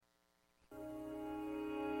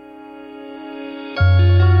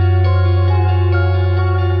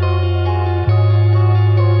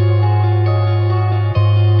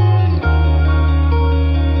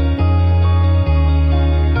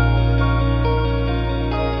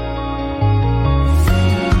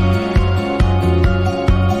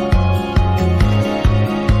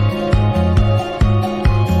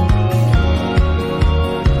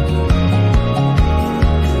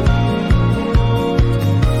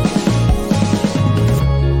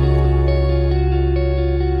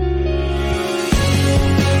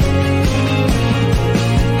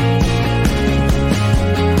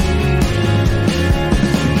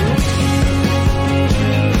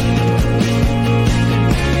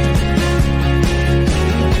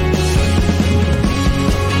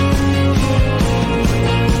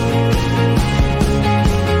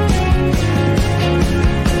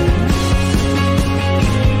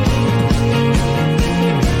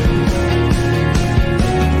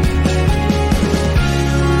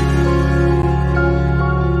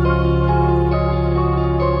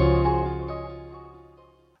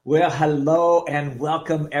Well, hello and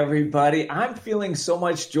welcome, everybody. I'm feeling so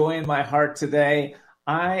much joy in my heart today.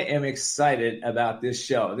 I am excited about this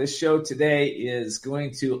show. This show today is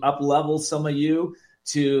going to up-level some of you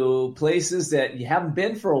to places that you haven't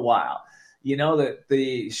been for a while. You know that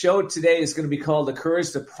the show today is going to be called The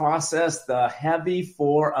Courage to Process the Heavy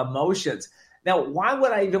for Emotions. Now, why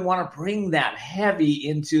would I even want to bring that heavy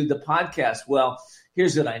into the podcast? Well,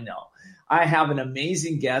 here's what I know. I have an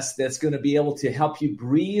amazing guest that's going to be able to help you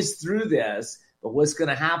breeze through this. But what's going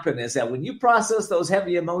to happen is that when you process those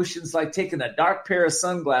heavy emotions, like taking a dark pair of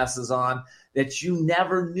sunglasses on that you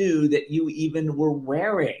never knew that you even were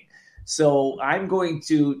wearing. So I'm going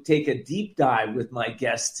to take a deep dive with my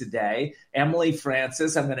guest today, Emily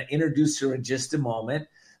Francis. I'm going to introduce her in just a moment.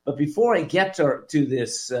 But before I get to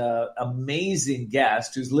this amazing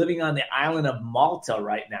guest who's living on the island of Malta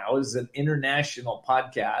right now, it's an international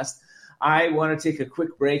podcast, I want to take a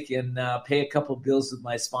quick break and pay a couple bills with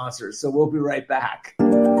my sponsors. So we'll be right back.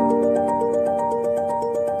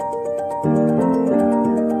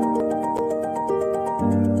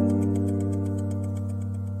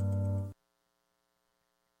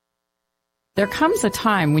 There comes a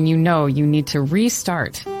time when you know you need to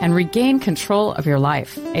restart and regain control of your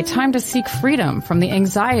life. A time to seek freedom from the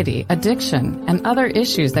anxiety, addiction, and other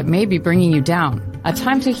issues that may be bringing you down. A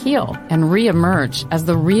time to heal and re-emerge as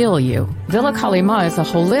the real you. Villa Kalima is a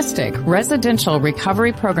holistic residential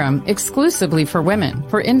recovery program exclusively for women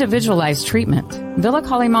for individualized treatment. Villa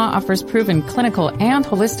Kalima offers proven clinical and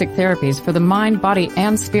holistic therapies for the mind, body,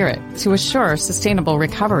 and spirit to assure sustainable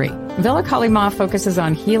recovery. Villa Kalima focuses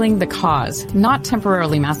on healing the cause, not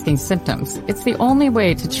temporarily masking symptoms. It's the only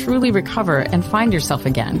way to truly recover and find yourself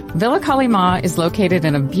again. Villa Kalima is located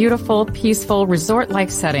in a beautiful, peaceful,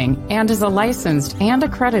 resort-like setting and is a licensed and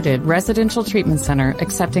accredited residential treatment center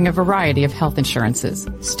accepting a variety of health insurances.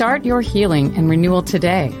 Start your healing and renewal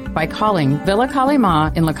today by calling Villa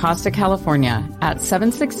Kalima in La Costa, California at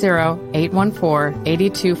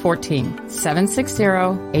 760-814-8214.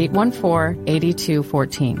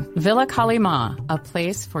 760-814-8214. Villa Kalima, a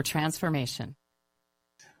place for transformation.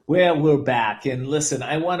 Well, we're back. And listen,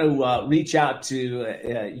 I want to reach out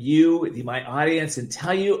to you, my audience, and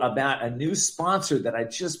tell you about a new sponsor that I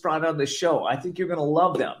just brought on the show. I think you're going to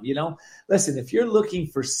love them. You know, listen, if you're looking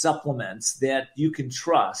for supplements that you can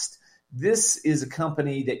trust, this is a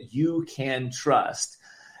company that you can trust.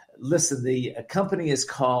 Listen, the company is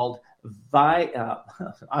called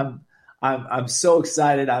I'm so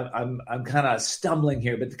excited. I'm kind of stumbling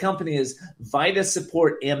here, but the company is Vita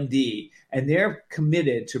Support MD, and they're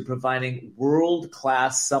committed to providing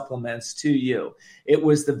world-class supplements to you. It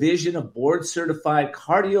was the vision of board-certified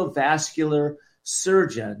cardiovascular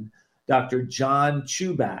surgeon, Dr. John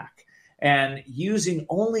Chubak, and using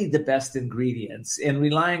only the best ingredients and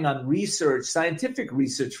relying on research, scientific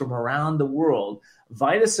research from around the world,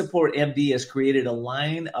 Vita Support MD has created a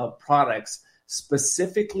line of products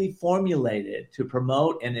specifically formulated to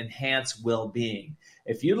promote and enhance well-being.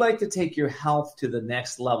 If you'd like to take your health to the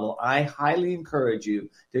next level, I highly encourage you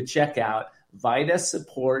to check out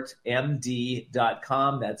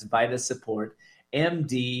vitasupportmd.com. That's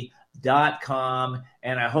vitasupportmd.com.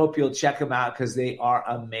 And I hope you'll check them out because they are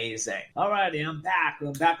amazing. All righty, I'm back.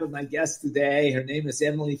 I'm back with my guest today. Her name is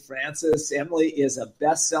Emily Francis. Emily is a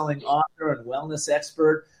best-selling author and wellness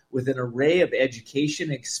expert with an array of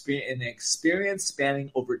education and experience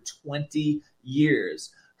spanning over 20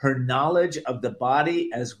 years. Her knowledge of the body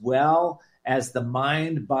as well as the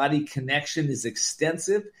mind-body connection is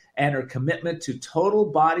extensive, and her commitment to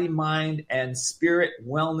total body, mind, and spirit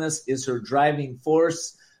wellness is her driving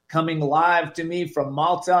force. Coming live to me from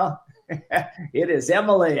Malta, it is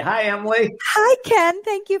Emily. Hi, Emily. Hi, Ken.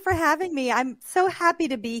 Thank you for having me. I'm so happy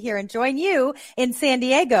to be here and join you in San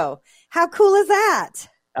Diego. How cool is that?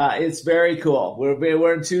 It's very cool.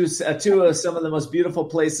 We're in two of some of the most beautiful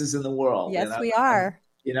places in the world. Yes, we are.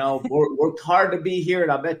 Worked hard to be here,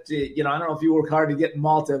 and I bet I don't know if you worked hard to get in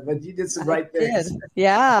Malta, but you did some right things.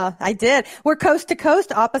 Yeah, I did. We're coast to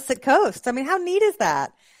coast, opposite coast. I mean, how neat is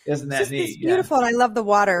that? Isn't that neat? It's beautiful, and I love the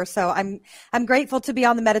water. So I'm grateful to be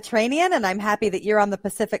on the Mediterranean, and I'm happy that you're on the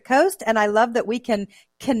Pacific coast. And I love that we can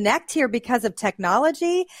connect here because of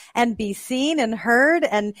technology and be seen and heard,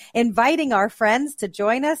 and inviting our friends to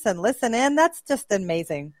join us and listen in. That's just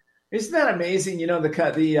amazing. Isn't that amazing?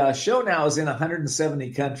 The show now is in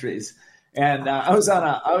 170 countries. And I was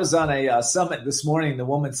on a summit this morning. The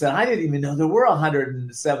woman said, "I didn't even know there were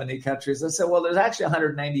 170 countries." I said, "Well, there's actually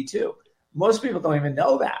 192. Most people don't even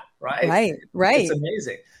know that, right? Right. It's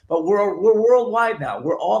amazing. But we're worldwide now.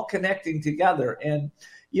 We're all connecting together. And,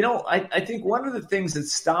 I think one of the things that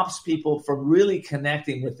stops people from really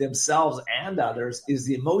connecting with themselves and others is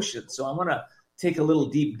the emotion. So I want to take a little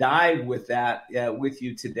deep dive with that with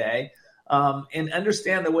you today, and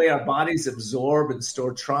understand the way our bodies absorb and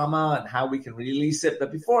store trauma and how we can release it.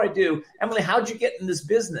 But before I do, Emily, how'd you get in this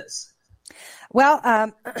business?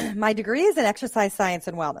 Well, my degree is in exercise science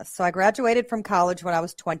and wellness. So I graduated from college when I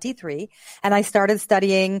was 23, and I started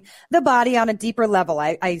studying the body on a deeper level.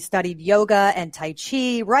 I studied yoga and Tai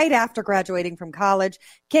Chi right after graduating from college,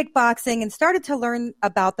 kickboxing, and started to learn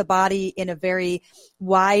about the body in a very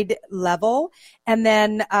wide level. And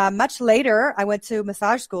then much later, I went to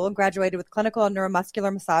massage school and graduated with clinical and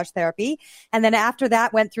neuromuscular massage therapy. And then after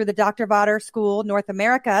that, went through the Dr. Vader School, North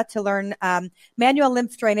America, to learn manual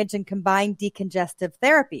lymph drainage and combined decongestive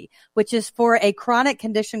therapy, which is for a chronic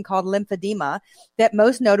condition called lymphedema that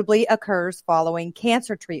most notably occurs following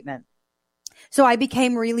cancer treatment. So I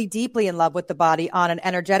became really deeply in love with the body on an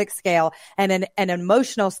energetic scale and an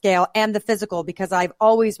emotional scale and the physical, because I've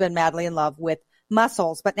always been madly in love with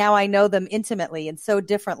muscles, but now I know them intimately and so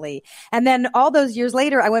differently. And then all those years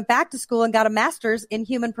later, I went back to school and got a master's in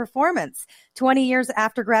human performance 20 years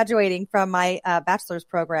after graduating from my bachelor's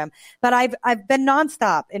program. But I've been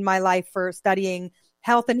nonstop in my life for studying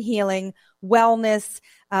health and healing, wellness.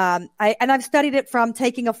 I've studied it from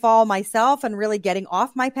taking a fall myself and really getting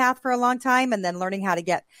off my path for a long time, and then learning how to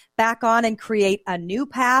get back on and create a new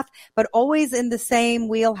path, but always in the same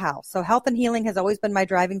wheelhouse. So health and healing has always been my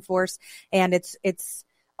driving force, and it's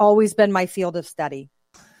always been my field of study.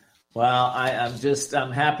 Well,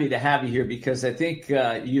 I'm happy to have you here, because I think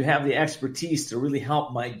you have the expertise to really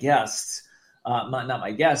help my guests,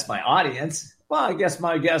 my audience. Well, I guess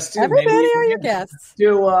my guests too. Everybody are your guests.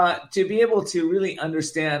 To be able to really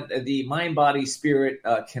understand the mind, body, spirit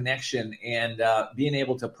connection, and being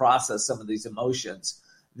able to process some of these emotions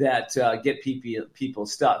that get people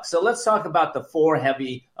stuck. So let's talk about the 4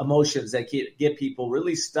 heavy emotions that get people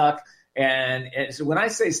really stuck. And so when I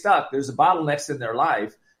say stuck, there's a bottlenecks in their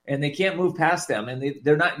life, and they can't move past them. And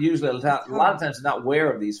they're not usually, a lot of times, not aware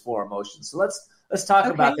of these 4 emotions. So let's talk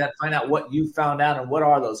about that, find out what you found out and what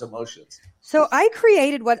are those emotions. So I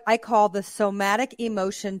created what I call the somatic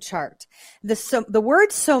emotion chart. The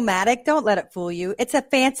word somatic, don't let it fool you. It's a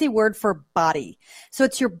fancy word for body. So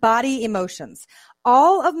it's your body emotions.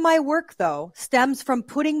 All of my work, though, stems from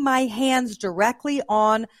putting my hands directly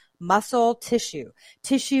on muscle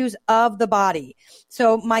tissues of the body.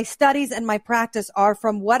 So my studies and my practice are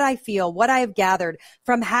from what I feel, what I have gathered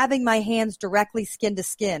from having my hands directly skin to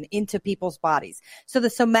skin into people's bodies. So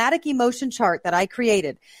the somatic emotion chart that I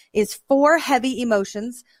created is 4 heavy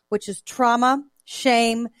emotions, which is trauma,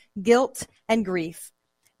 shame, guilt, and grief.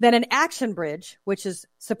 Then an action bridge, which is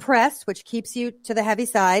suppress, which keeps you to the heavy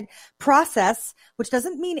side. Process, which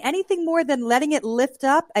doesn't mean anything more than letting it lift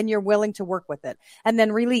up and you're willing to work with it. And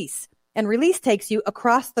then release. And release takes you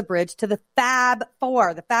across the bridge to the Fab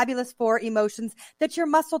 4, the fabulous 4 emotions that your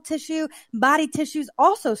muscle tissue, body tissues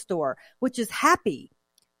also store, which is happy,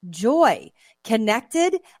 joy,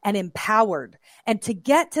 connected, and empowered. And to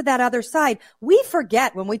get to that other side, we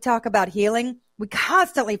forget when we talk about healing, we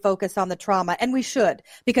constantly focus on the trauma, and we should,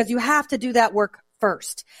 because you have to do that work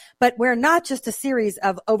first. But we're not just a series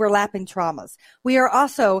of overlapping traumas. We are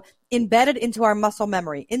also embedded into our muscle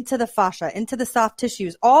memory, into the fascia, into the soft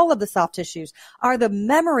tissues. All of the soft tissues are the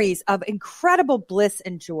memories of incredible bliss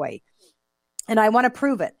and joy. And I want to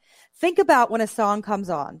prove it. Think about when a song comes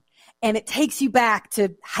on and it takes you back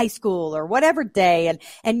to high school or whatever day,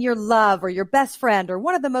 and your love or your best friend or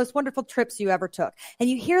one of the most wonderful trips you ever took. And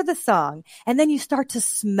you hear the song, and then you start to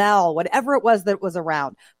smell whatever it was that was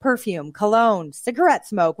around. Perfume, cologne, cigarette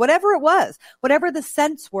smoke, whatever it was, whatever the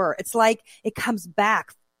scents were. It's like it comes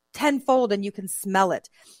back tenfold and you can smell it.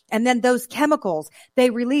 And then those chemicals, they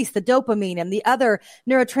release the dopamine and the other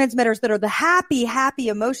neurotransmitters that are the happy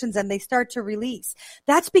emotions, and they start to release.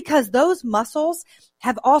 That's because those muscles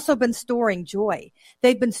have also been storing joy.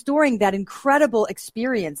 They've been storing that incredible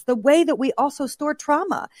experience, the way that we also store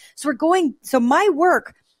trauma. So my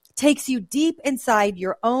work takes you deep inside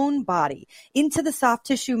your own body into the soft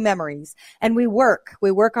tissue memories. And we work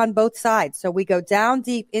on both sides. So we go down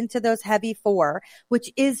deep into those heavy 4,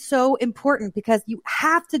 which is so important because you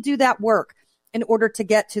have to do that work in order to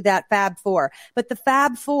get to that Fab 4. But the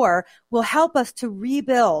Fab 4 will help us to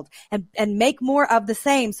rebuild and make more of the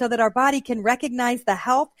same so that our body can recognize the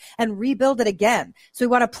health and rebuild it again. So we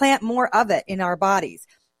want to plant more of it in our bodies.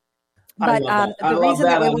 But I love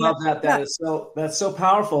that. That's so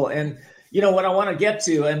powerful. And what I want to get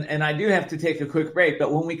to, and I do have to take a quick break,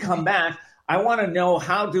 but when we come back, I want to know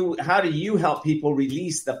how do you help people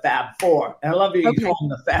release the Fab Four? And I love you call them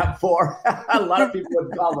the Fab Four. A lot of people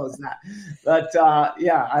would call those that, but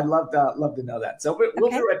yeah, I'd love to know that. So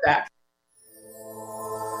we'll be right back.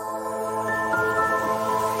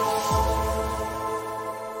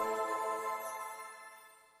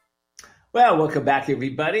 Well, welcome back,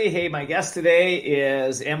 everybody. Hey, my guest today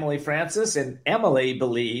is Emily Francis, and Emily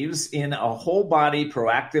believes in a whole body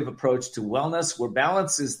proactive approach to wellness where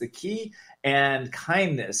balance is the key and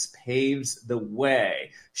kindness paves the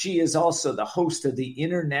way. She is also the host of the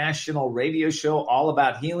international radio show All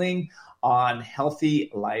About Healing on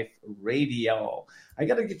Healthy Life Radio. I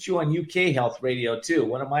got to get you on UK Health Radio too,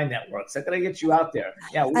 one of my networks. I got to get you out there.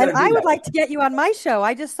 Yeah, and I would like to get you on my show.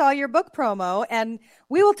 I just saw your book promo, and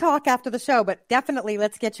we will talk after the show, but definitely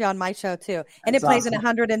let's get you on my show too. And it plays in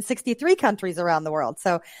 163 countries around the world.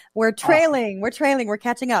 So we're trailing, we're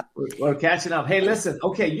catching up. We're catching up. Hey, listen,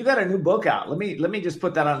 okay, you got a new book out. Let me just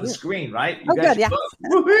put that on the screen, right? You got good,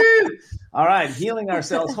 Woohoo! All right, Healing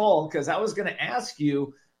Ourselves Whole, because I was going to ask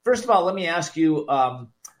you, first of all, let me ask you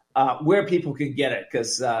where people can get it,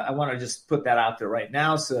 because I want to just put that out there right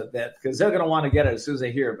now, so that because they're going to want to get it as soon as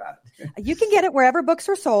they hear about it. You can get it wherever books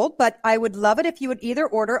are sold, but I would love it if you would either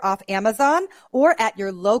order off Amazon or at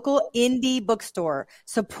your local indie bookstore.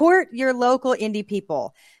 Support your local indie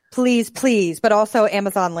people. Please, please. But also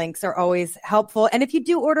Amazon links are always helpful. And if you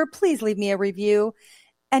do order, please leave me a review.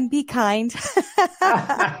 And be kind.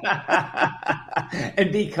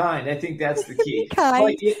 And be kind. I think that's the key. Be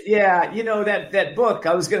kind. But, yeah, that book,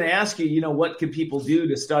 I was going to ask you, what can people do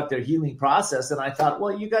to start their healing process? And I thought,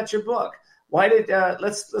 well, you got your book. Why did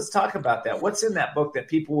let's talk about that. What's in that book that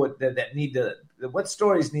people would that need to, what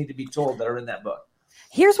stories need to be told that are in that book?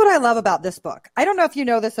 Here's what I love about this book. I don't know if you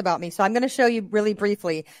know this about me, so I'm going to show you really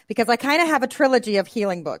briefly because I kind of have a trilogy of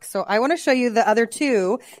healing books. So I want to show you the other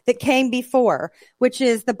two that came before, which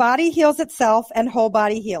is The Body Heals Itself and Whole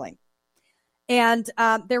Body Healing. And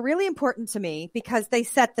they're really important to me because they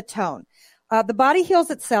set the tone. The Body Heals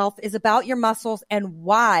Itself is about your muscles and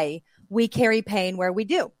why we carry pain where we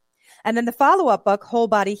do. And then the follow-up book, Whole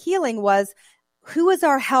Body Healing, was who is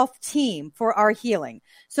our health team for our healing?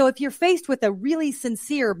 So if you're faced with a really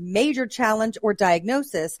sincere major challenge or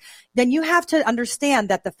diagnosis, then you have to understand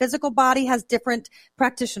that the physical body has different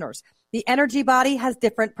practitioners. The energy body has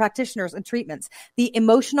different practitioners and treatments. The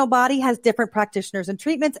emotional body has different practitioners and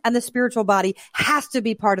treatments, and the spiritual body has to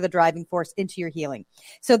be part of the driving force into your healing.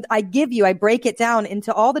 So I break it down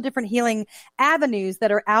into all the different healing avenues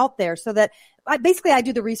that are out there so that I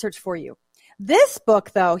do the research for you. This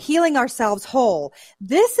book, though, Healing Ourselves Whole,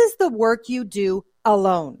 this is the work you do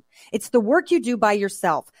alone. It's the work you do by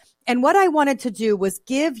yourself. And what I wanted to do was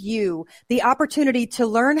give you the opportunity to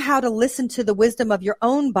learn how to listen to the wisdom of your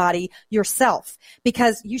own body yourself,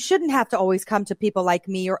 because you shouldn't have to always come to people like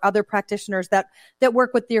me or other practitioners that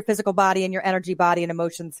work with your physical body and your energy body and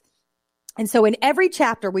emotions. And so in every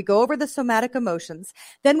chapter, we go over the somatic emotions.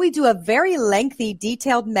 Then we do a very lengthy,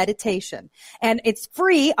 detailed meditation. And it's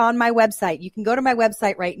free on my website. You can go to my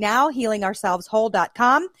website right now,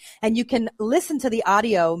 healingourselveswhole.com, and you can listen to the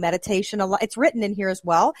audio meditation. It's written in here as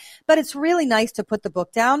well, but it's really nice to put the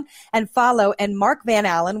book down and follow. And Mark Van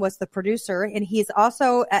Allen was the producer, and he's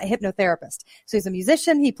also a hypnotherapist. So he's a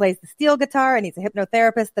musician. He plays the steel guitar, and he's a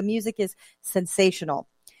hypnotherapist. The music is sensational.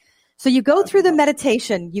 So you go through the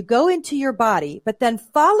meditation, you go into your body, but then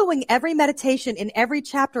following every meditation in every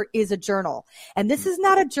chapter is a journal. And this is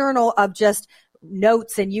not a journal of just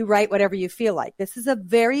notes and you write whatever you feel like. This is a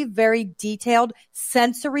very, very detailed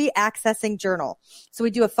sensory accessing journal. So we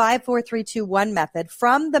do a 5, 4, 3, 2, 1 method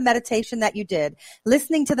from the meditation that you did,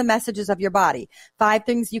 listening to the messages of your body. 5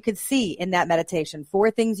 things you could see in that meditation, 4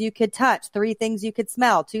 things you could touch, 3 things you could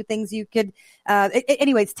smell, 2 things you could,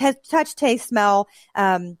 touch, taste, smell,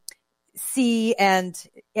 see and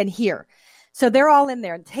hear. So they're all in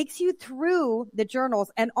there. It takes you through the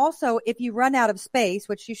journals. And also, if you run out of space,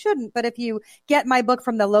 which you shouldn't, but if you get my book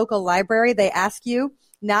from the local library, they ask you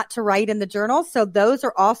not to write in the journals. So those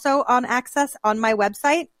are also on access on my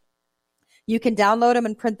website. You can download them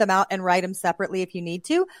and print them out and write them separately if you need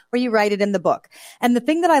to, or you write it in the book. And the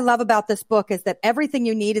thing that I love about this book is that everything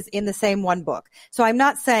you need is in the same one book. So I'm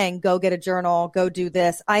not saying go get a journal, go do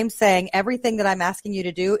this. I'm saying everything that I'm asking you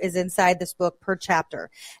to do is inside this book per chapter.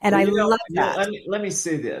 And I love that. Let me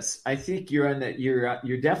say this. I think you're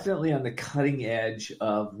definitely on the cutting edge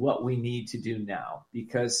of what we need to do now,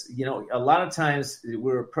 because, a lot of times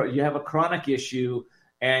you have a chronic issue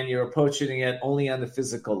and you're approaching it only on the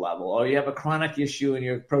physical level, or you have a chronic issue and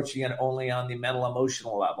you're approaching it only on the mental,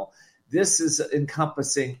 emotional level. This is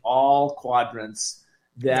encompassing all quadrants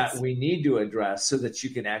that Yes. we need to address so that you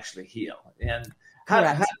can actually heal. And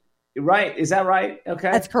Correct. right? Is that right?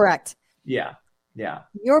 Okay. That's correct. Yeah. Yeah.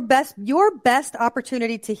 Your best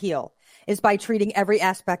opportunity to heal is by treating every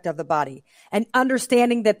aspect of the body and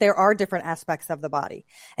understanding that there are different aspects of the body.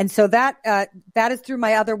 And so that is through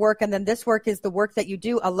my other work. And then this work is the work that you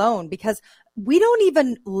do alone, because we don't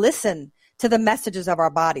even listen to the messages of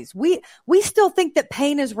our bodies. We still think that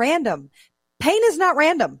pain is random. Pain is not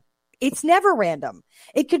random. It's never random.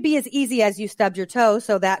 It could be as easy as you stubbed your toe.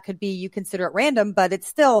 So that could be, you consider it random, but it's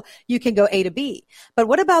still, you can go A to B. But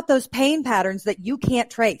what about those pain patterns that you can't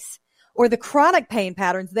trace, or the chronic pain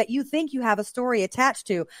patterns that you think you have a story attached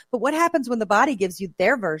to? But what happens when the body gives you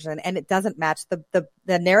their version and it doesn't match the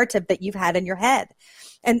narrative that you've had in your head?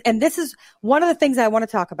 And this is one of the things I want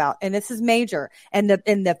to talk about. And this is major. And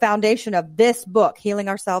in the foundation of this book, Healing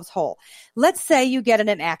Ourselves Whole. Let's say you get in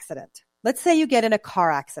an accident. Let's say you get in a car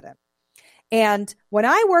accident. And when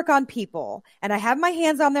I work on people and I have my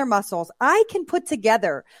hands on their muscles, I can put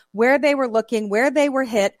together where they were looking, where they were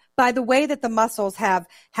hit by the way that the muscles have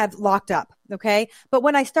locked up. Okay. But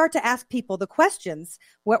when I start to ask people the questions,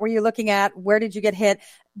 what were you looking at? Where did you get hit?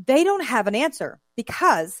 They don't have an answer,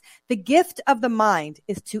 because the gift of the mind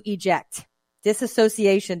is to eject.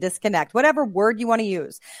 Disassociation, disconnect, whatever word you want to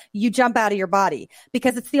use. You jump out of your body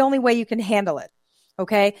because it's the only way you can handle it.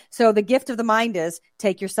 Okay. So the gift of the mind is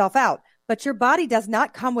take yourself out. But your body does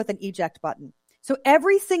not come with an eject button. So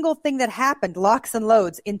every single thing that happened locks and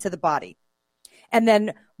loads into the body. And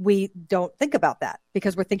then we don't think about that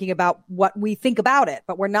because we're thinking about what we think about it,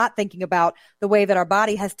 but we're not thinking about the way that our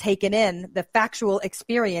body has taken in the factual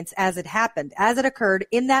experience as it happened, as it occurred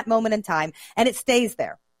in that moment in time, and it stays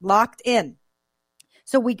there, locked in.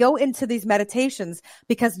 So we go into these meditations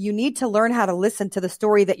because you need to learn how to listen to the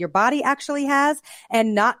story that your body actually has,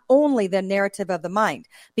 and not only the narrative of the mind,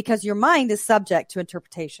 because your mind is subject to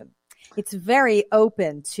interpretation. It's very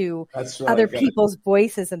open to other people's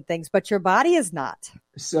voices and things, but your body is not.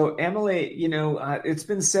 So, Emily, it's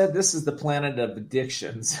been said this is the planet of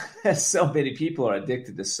addictions. So many people are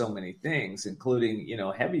addicted to so many things, including,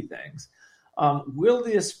 heavy things. Will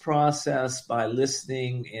this process, by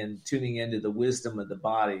listening and tuning into the wisdom of the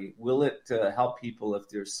body, will it help people if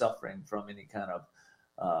they're suffering from any kind of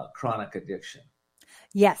chronic addiction?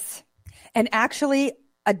 Yes. And actually,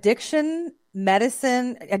 addiction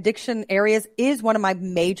areas is one of my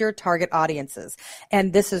major target audiences.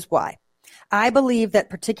 And this is why. I believe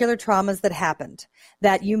that particular traumas that happened,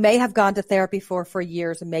 that you may have gone to therapy for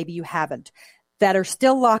years and maybe you haven't, that are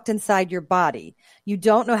still locked inside your body. You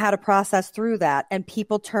don't know how to process through that. And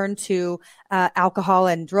people turn to alcohol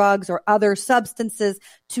and drugs or other substances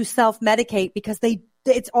to self-medicate because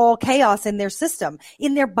it's all chaos in their system,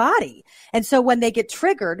 in their body. And so when they get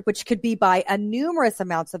triggered, which could be by a numerous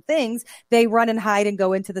amounts of things, they run and hide and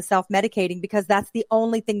go into the self-medicating because that's the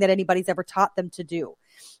only thing that anybody's ever taught them to do.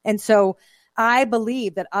 And so I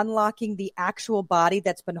believe that unlocking the actual body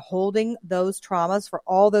that's been holding those traumas for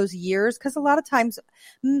all those years, because a lot of times,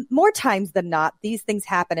 more times than not, these things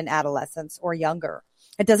happen in adolescence or younger.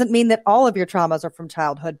 It doesn't mean that all of your traumas are from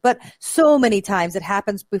childhood, but so many times it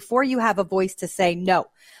happens before you have a voice to say no,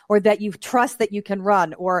 or that you trust that you can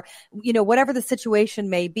run, or, whatever the situation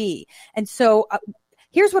may be. And so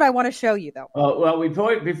here's what I want to show you, though. Well,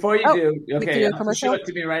 before you do, okay, commercial? show it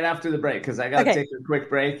to me right after the break, because I got to take a quick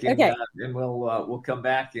break, and, and we'll come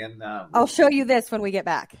back and I'll show you this when we get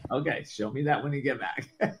back. Okay, show me that when you get back.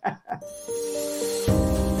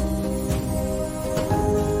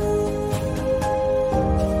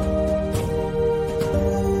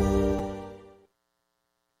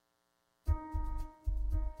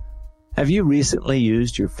 Have you recently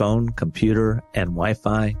used your phone, computer, and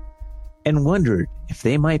Wi-Fi and wondered if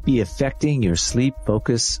they might be affecting your sleep,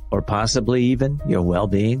 focus, or possibly even your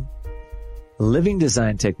well-being? Living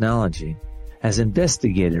Design Technology has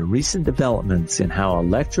investigated recent developments in how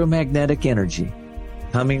electromagnetic energy,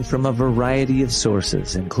 coming from a variety of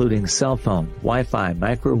sources, including cell phone, Wi-Fi,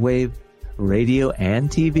 microwave, radio,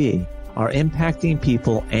 and TV, are impacting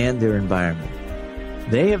people and their environment.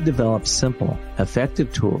 They have developed simple,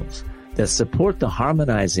 effective tools that support the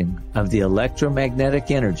harmonizing of the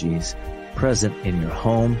electromagnetic energies present in your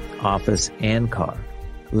home, office, and car.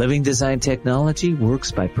 Living Design Technology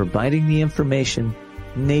works by providing the information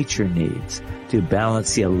nature needs to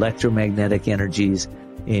balance the electromagnetic energies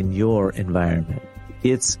in your environment.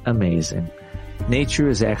 It's amazing. Nature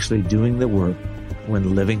is actually doing the work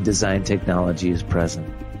when Living Design Technology is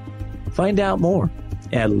present. Find out more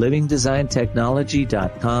at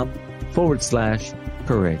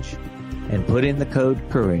livingdesigntechnology.com/courage and put in the code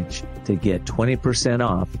COURAGE to get 20%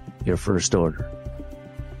 off your first order.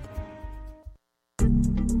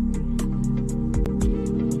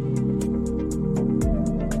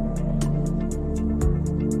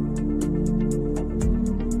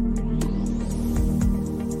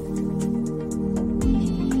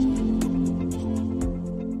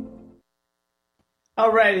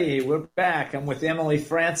 Alrighty, we're back. I'm with Emily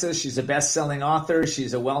Francis. She's a best-selling author.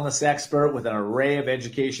 She's a wellness expert with an array of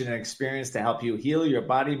education and experience to help you heal your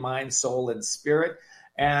body, mind, soul, and spirit.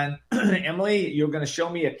 And Emily, you're going to show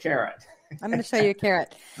me a carrot. I'm going to show you a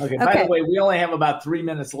carrot. Okay. By the way, we only have about 3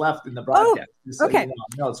 minutes left in the broadcast. Oh, okay.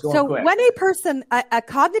 No, it's going quick. When a person, a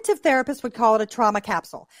cognitive therapist would call it a trauma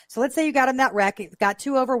capsule. So let's say you got in that wreck. It got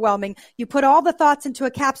too overwhelming. You put all the thoughts into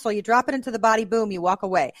a capsule. You drop it into the body. Boom, you walk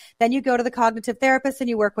away. Then you go to the cognitive therapist and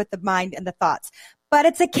you work with the mind and the thoughts. But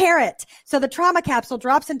it's a carrot. So the trauma capsule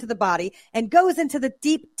drops into the body and goes into the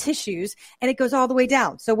deep tissues and it goes all the way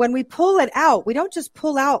down. So when we pull it out, we don't just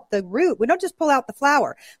pull out the root. We don't just pull out the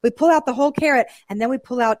flower. We pull out the whole carrot and then we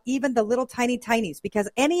pull out even the little tiny tinies, because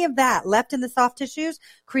any of that left in the soft tissues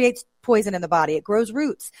creates poison in the body. It grows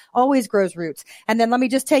roots, always grows roots. And then let me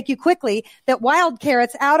just take you quickly that wild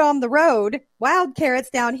carrots out on the road, wild carrots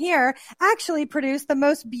down here actually produce the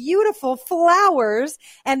most beautiful flowers.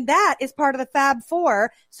 And that is part of the Fab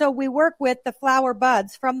Four. So we work with the flower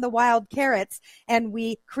buds from the wild carrots and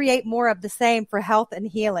we create more of the same for health and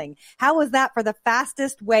healing. How was that for the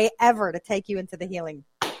fastest way ever to take you into the healing?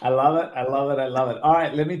 I love it. I love it. I love it. All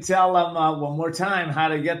right. Let me tell them one more time how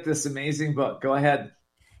to get this amazing book. Go ahead.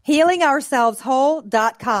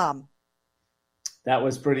 HealingOurselvesWhole.com. That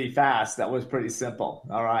was pretty fast. That was pretty simple.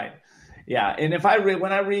 All right. Yeah. And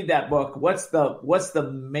when I read that book, what's the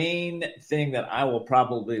main thing that I will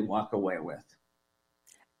probably walk away with?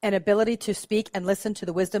 An ability to speak and listen to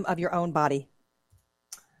the wisdom of your own body.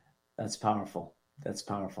 That's powerful. That's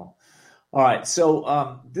powerful. All right.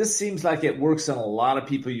 So this seems like it works on a lot of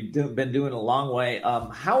people. You've been doing it a long way.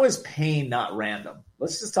 How is pain not random?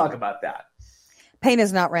 Let's just talk about that. Pain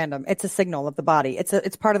is not random. It's a signal of the body.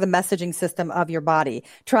 It's part of the messaging system of your body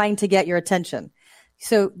trying to get your attention.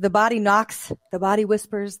 So the body knocks, the body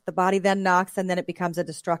whispers, the body then knocks, and then it becomes a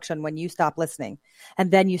destruction when you stop listening.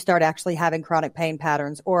 And then you start actually having chronic pain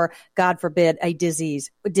patterns or, God forbid, a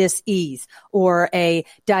dis-ease or a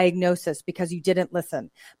diagnosis because you didn't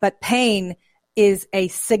listen. But pain is a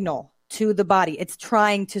signal to the body. It's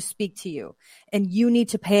trying to speak to you. And you need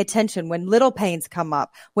to pay attention when little pains come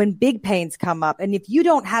up, when big pains come up. And if you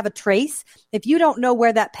don't have a trace, if you don't know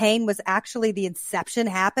where that pain was actually the inception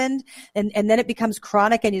happened, and then it becomes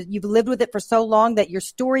chronic and you've lived with it for so long that your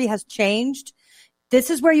story has changed, this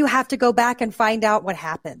is where you have to go back and find out what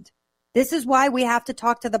happened. This is why we have to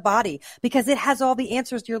talk to the body, because it has all the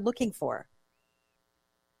answers you're looking for.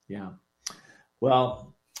 Yeah.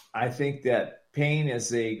 Well, I think that pain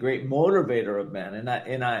is a great motivator of men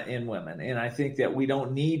and women. And I think that we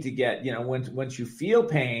don't need to get, once you feel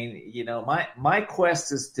pain, my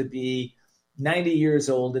quest is to be 90 years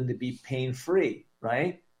old and to be pain-free,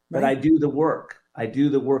 right? But I do the work. I do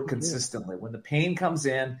the work consistently. When the pain comes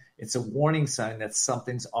in, it's a warning sign that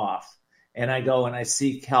something's off. And I go and I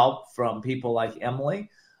seek help from people like Emily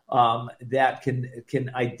that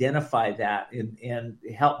can identify that and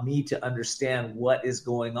help me to understand what is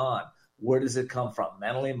going on. Where does it come from?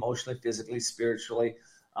 Mentally, emotionally, physically, spiritually?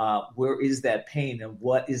 Where is that pain and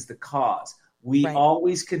what is the cause? We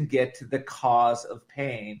always can get to the cause of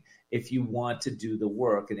pain if you want to do the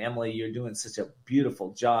work. And Emily, you're doing such a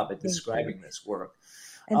beautiful job at describing this work.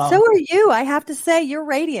 And so are you. I have to say, you're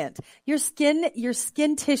radiant. Your skin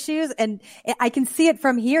tissues, and I can see it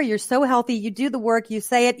from here. You're so healthy. You do the work. You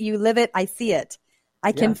say it. You live it. I see it.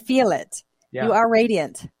 I can feel it. Yeah. You are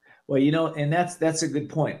radiant. Well, and that's a good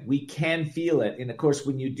point. We can feel it. And of course,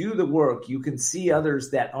 when you do the work, you can see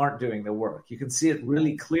others that aren't doing the work. You can see it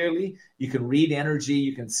really clearly. You can read energy.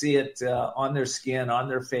 You can see it on their skin, on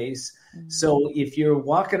their face. Mm-hmm. So if you're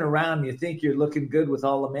walking around and you think you're looking good with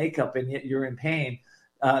all the makeup and yet you're in pain,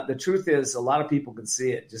 the truth is a lot of people can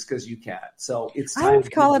see it just because you can't. So it's time. I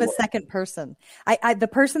would call it a second person. The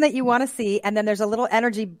person that you want to see, and then there's a little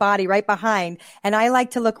energy body right behind. And I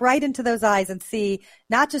like to look right into those eyes and see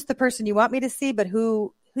not just the person you want me to see, but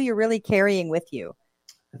who you're really carrying with you.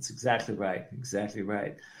 That's exactly right. Exactly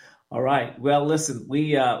right. All right. Well, listen,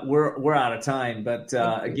 we're out of time, but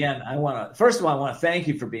again, first of all, I want to thank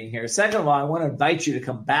you for being here. Second of all, I want to invite you to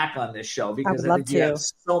come back on this show because I think you have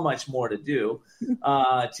so much more to do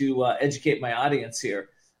to educate my audience here.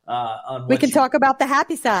 We can talk about the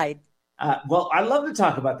happy side. Well, I love to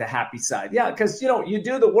talk about the happy side. Yeah, because you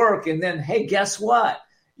do the work, and then hey, guess what?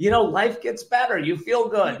 Life gets better. You feel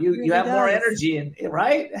good. You really have more energy,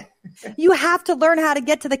 right? You have to learn how to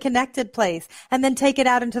get to the connected place and then take it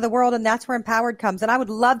out into the world. And that's where Empowered comes. And I would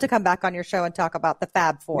love to come back on your show and talk about the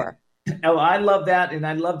Fab Four. Oh, I love that. And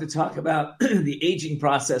I'd love to talk about the aging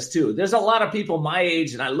process too. There's a lot of people my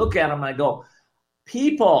age and I look at them and I go,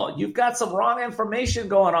 People, you've got some wrong information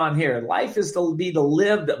going on here. Life is to be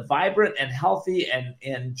lived vibrant and healthy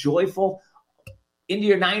and joyful into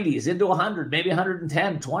your 90s, into 100, maybe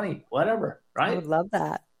 110, 20, whatever, right? I would love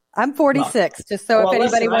that. I'm 46, just so if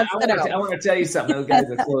anybody wants to know. I want to tell you something. The guys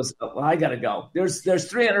that close up. Well, I got to go. There's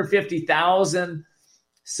 350,000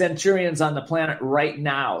 centurions on the planet right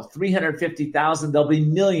now. 350,000. There'll be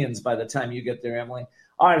millions by the time you get there, Emily.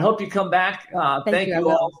 All right. Hope you come back. Thank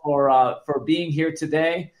you all for being here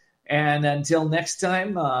today. And until next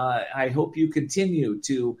time, I hope you continue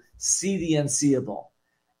to see the unseeable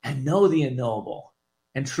and know the unknowable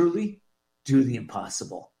and truly do the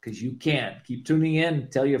impossible, because you can. Keep tuning in.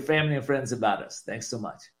 Tell your family and friends about us. Thanks so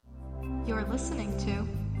much. You're listening to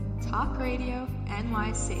Talk Radio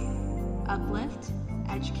NYC. Uplift,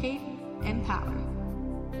 educate, empower.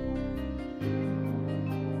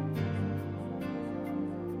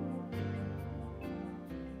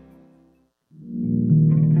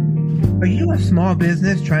 Are you a small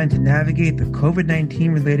business trying to navigate the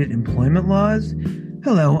COVID-19 related employment laws?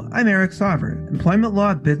 Hello, I'm Eric Sauver, employment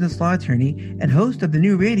law, business law attorney, and host of the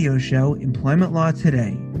new radio show, Employment Law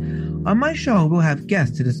Today. On my show, we'll have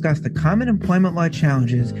guests to discuss the common employment law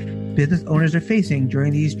challenges business owners are facing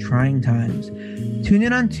during these trying times. Tune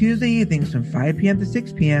in on Tuesday evenings from 5 p.m. to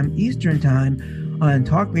 6 p.m. Eastern Time on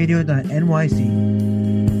talkradio.nyc.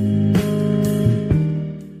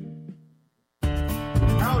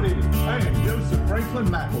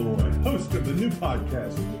 McElroy, host of the new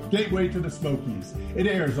podcast, Gateway to the Smokies. It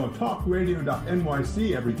airs on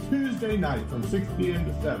talkradio.nyc every Tuesday night from 6 p.m.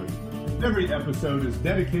 to 7. Every episode is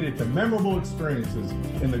dedicated to memorable experiences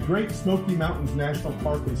in the Great Smoky Mountains National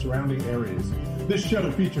Park and surrounding areas. This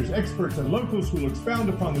show features experts and locals who will expound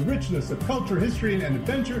upon the richness of culture, history, and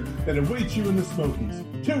adventure that awaits you in the Smokies.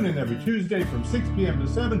 Tune in every Tuesday from 6 p.m.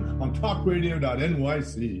 to 7 on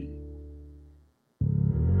talkradio.nyc.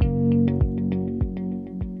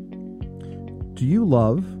 Do you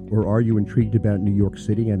love or are you intrigued about New York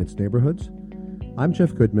City and its neighborhoods? I'm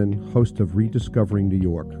Jeff Goodman, host of Rediscovering New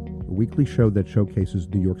York, a weekly show that showcases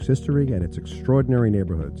New York's history and its extraordinary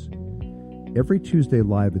neighborhoods. Every Tuesday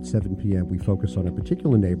live at 7 p.m. we focus on a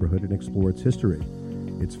particular neighborhood and explore its history,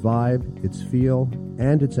 its vibe, its feel,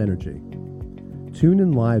 and its energy. Tune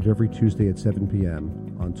in live every Tuesday at 7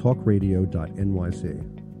 p.m. on talkradio.nyc.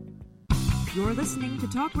 You're listening to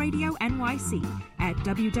Talk Radio NYC at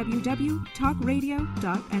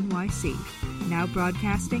www.talkradio.nyc. Now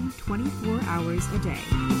broadcasting 24 hours a day.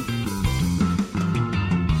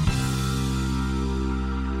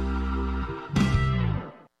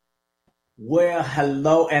 Well,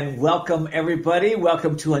 hello and welcome, everybody.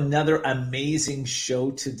 Welcome to another amazing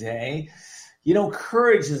show today. You know,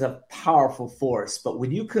 courage is a powerful force, but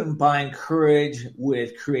when you combine courage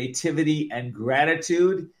with creativity and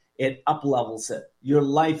gratitude, it up-levels it. Your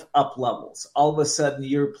life up-levels. All of a sudden,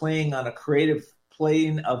 you're playing on a creative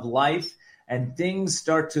plane of life, and things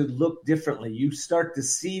start to look differently. You start to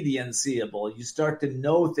see the unseeable. You start to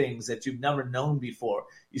know things that you've never known before.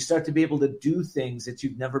 You start to be able to do things that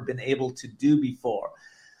you've never been able to do before.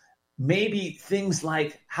 Maybe things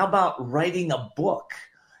like, how about writing a book?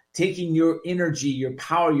 Taking your energy, your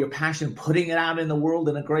power, your passion, putting it out in the world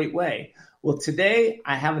in a great way. Well, today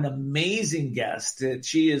I have an amazing guest.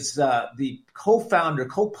 She is the co-founder,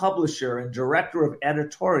 co-publisher, and director of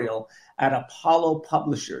editorial at Apollo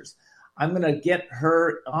Publishers. I'm going to get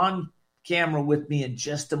her on camera with me in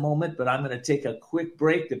just a moment, but I'm going to take a quick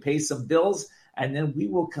break to pay some bills, and then we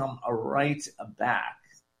will come right back.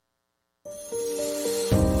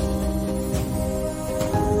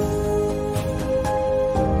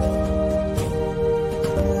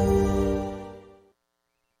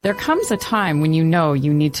 There comes a time when you know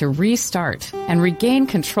you need to restart and regain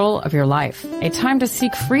control of your life. A time to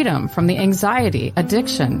seek freedom from the anxiety,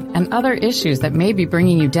 addiction, and other issues that may be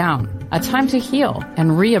bringing you down. A time to heal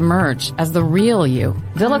and re-emerge as the real you.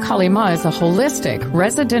 Villa Kalima is a holistic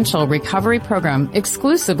residential recovery program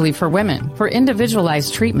exclusively for women for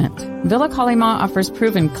individualized treatment. Villa Kalima offers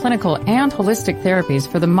proven clinical and holistic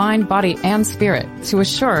therapies for the mind, body, and spirit to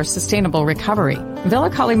assure sustainable recovery. Villa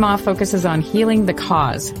Kalima focuses on healing the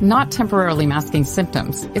cause, not temporarily masking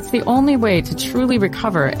symptoms. It's the only way to truly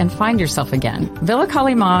recover and find yourself again. Villa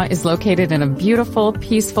Kalima is located in a beautiful,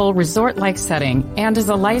 peaceful, resort-like setting and is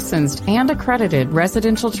a licensed and accredited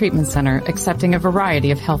residential treatment center accepting a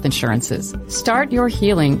variety of health insurances. Start your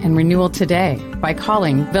healing and renewal today by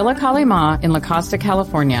calling Villa Kalima in La Costa,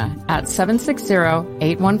 California at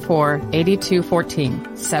 760-814-8214.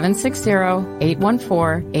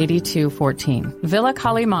 760-814-8214. Villa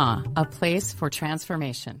Kalima, a place for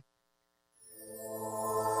transformation.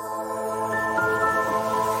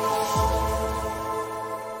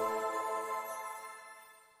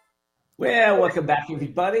 welcome back,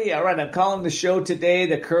 everybody. All right, I'm calling the show today,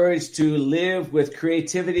 The Courage to Live with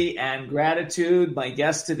Creativity and Gratitude. My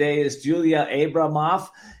guest today is Julia Abramoff.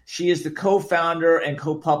 She is the co-founder and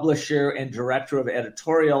co-publisher and director of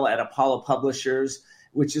editorial at Apollo Publishers,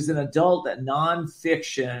 which is an adult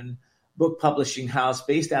nonfiction book publishing house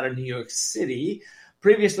based out of New York City.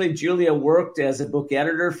 Previously, Julia worked as a book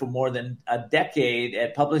editor for more than a decade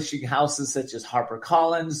at publishing houses such as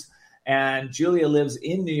HarperCollins. And Julia lives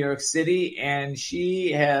in New York City, and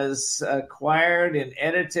she has acquired and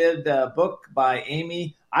edited a book by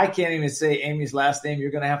Amy. I can't even say Amy's last name. You're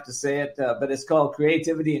going to have to say it, but it's called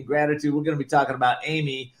Creativity and Gratitude. We're going to be talking about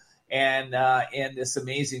Amy and this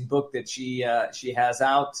amazing book that she has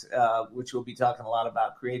out, which we'll be talking a lot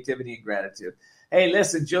about, Creativity and Gratitude. Hey,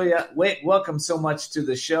 listen, Julia, welcome so much to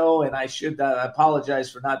the show, and I should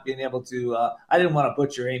apologize for not being able to. I didn't want to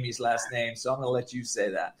butcher Amy's last name, so I'm going to let you say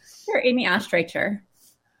that. Sure, Amy Ostreicher.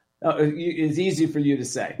 Oh, it's easy for you to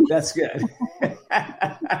say. That's good.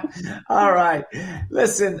 All right.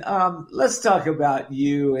 Listen, let's talk about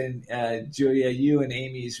you and Julia, you and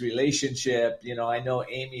Amy's relationship. You know, I know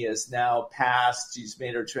Amy is now passed. She's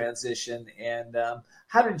made her transition. And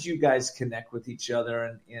how did you guys connect with each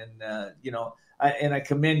other? And you know, and I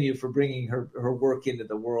commend you for bringing her work into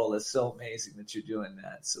the world. It's so amazing that you're doing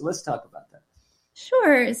that. So let's talk about that.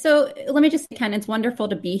 Sure. So let me just say, Ken, it's wonderful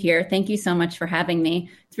to be here. Thank you so much for having me.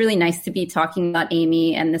 It's really nice to be talking about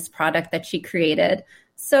Amy and this product that she created.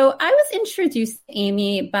 So I was introduced to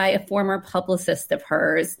Amy by a former publicist of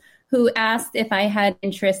hers who asked if I had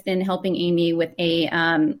interest in helping Amy with a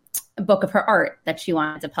book of her art that she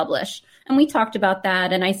wanted to publish. And we talked about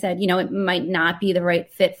that. And I said, you know, it might not be the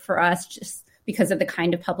right fit for us just because of the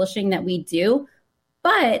kind of publishing that we do.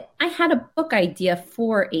 But I had a book idea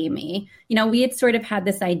for Amy. You know, we had sort of had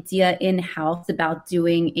this idea in-house about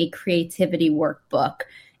doing a creativity workbook.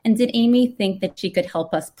 And did Amy think that she could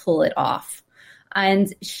help us pull it off?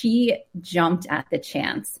 And she jumped at the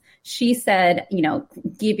chance. She said, you know,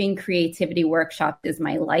 giving creativity workshops is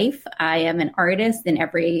my life. I am an artist in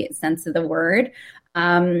every sense of the word.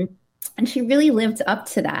 And she really lived up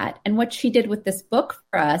to that. And what she did with this book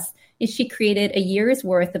for us is she created a year's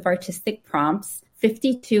worth of artistic prompts,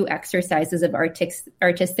 52 exercises of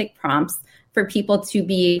artistic prompts for people to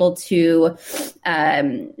be able to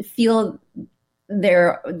feel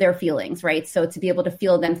their feelings, right? So to be able to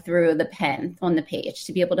feel them through the pen on the page,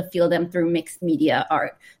 to be able to feel them through mixed media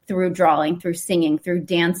art, through drawing, through singing, through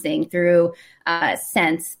dancing, through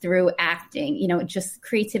sense, through acting, you know, just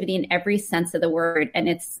creativity in every sense of the word. And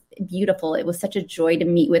it's beautiful. It was such a joy to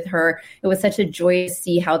meet with her. It was such a joy to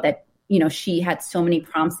see how that, you know, she had so many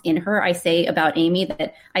prompts in her. I say about Amy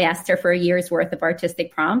that I asked her for a year's worth of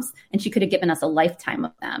artistic prompts and she could have given us a lifetime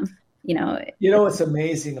of them. You know, what's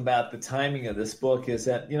amazing about the timing of this book is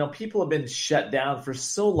that, you know, people have been shut down for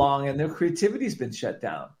so long and their creativity's been shut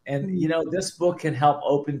down. And, you know, this book can help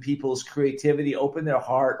open people's creativity, open their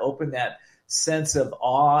heart, open that sense of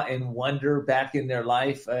awe and wonder back in their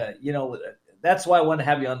life. You know, that's why I want to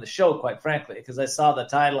have you on the show, quite frankly, because I saw the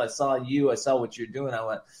title, I saw you, I saw what you're doing. I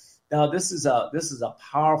went, now, this is a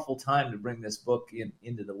powerful time to bring this book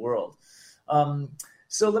into the world.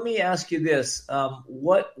 So let me ask you this: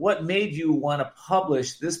 what made you want to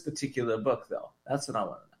publish this particular book, though? That's what I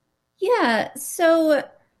want to know. Yeah. So,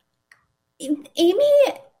 Amy,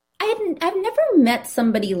 I've never met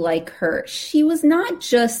somebody like her. She was not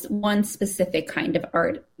just one specific kind of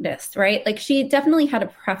artist, right? Like she definitely had a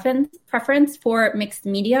preference for mixed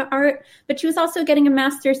media art, but she was also getting a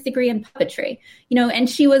master's degree in puppetry, you know, and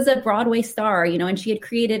she was a Broadway star, you know, and she had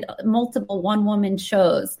created multiple one-woman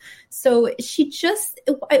shows. So she just,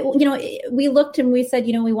 you know, we looked and we said,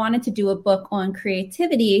 you know, we wanted to do a book on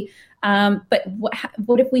creativity. But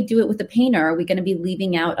what if we do it with a painter? Are we going to be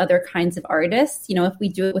leaving out other kinds of artists? You know, if we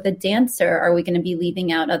do it with a dancer, are we going to be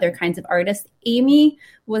leaving out other kinds of artists? Amy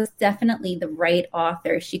was definitely the right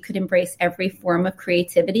author. She could embrace every form of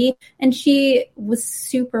creativity and she was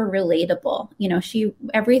super relatable. You know,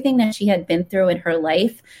 everything that she had been through in her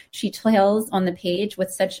life, she tells on the page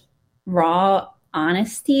with such raw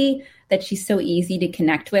honesty that she's so easy to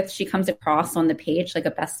connect with. She comes across on the page like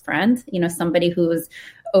a best friend, you know, somebody who's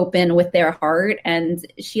open with their heart, and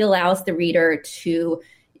she allows the reader to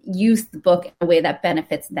use the book in a way that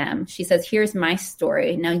benefits them. She says, here's my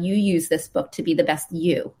story. Now you use this book to be the best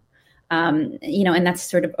you. You know, and that's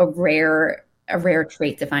sort of a rare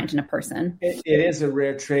trait to find in a person. It is a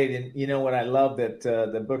rare trait. And you know what I love that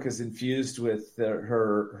the book is infused with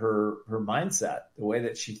her mindset, the way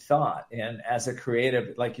that she thought. And as a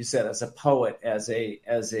creative, like you said, as a poet, as a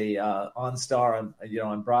on star on, you know,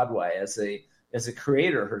 on Broadway, as a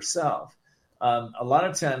creator herself, A lot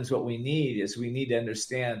of times what we need to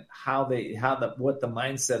understand what the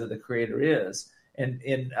mindset of the creator is.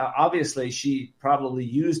 And obviously she probably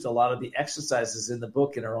used a lot of the exercises in the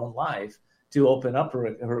book in her own life to open up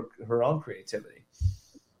her own creativity.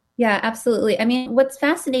 Yeah, absolutely. I mean, what's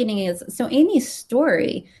fascinating is, so Amy's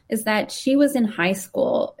story is that she was in high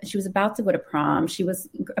school. She was about to go to prom. She was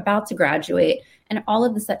about to graduate. And all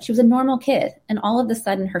of a sudden, she was a normal kid. And all of a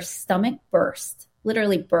sudden, her stomach burst,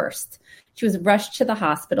 literally burst. She was rushed to the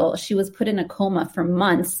hospital. She was put in a coma for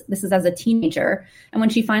months. This is as a teenager. And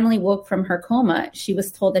when she finally woke from her coma, she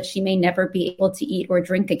was told that she may never be able to eat or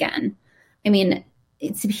drink again. I mean,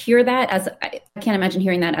 to hear that I can't imagine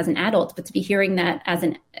hearing that as an adult, but to be hearing that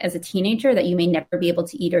as a teenager, that you may never be able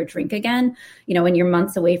to eat or drink again, when you're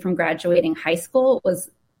months away from graduating high school, was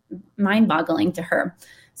mind-boggling to her.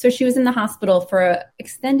 So she was in the hospital for an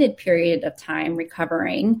extended period of time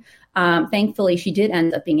recovering. Thankfully, she did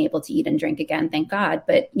end up being able to eat and drink again, thank God.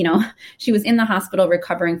 But, she was in the hospital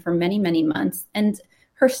recovering for many, many months. And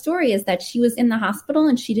her story is that she was in the hospital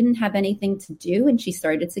and she didn't have anything to do. And she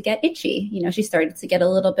started to get itchy. She started to get a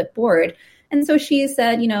little bit bored. And so she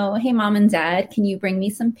said, hey, mom and dad, can you bring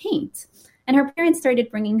me some paint? And her parents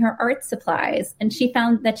started bringing her art supplies. And she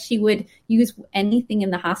found that she would use anything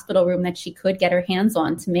in the hospital room that she could get her hands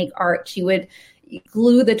on to make art. She would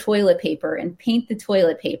glue the toilet paper and paint the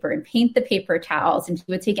toilet paper and paint the paper towels. And she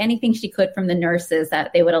would take anything she could from the nurses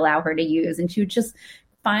that they would allow her to use. And she would just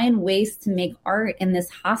find ways to make art in this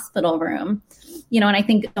hospital room. And I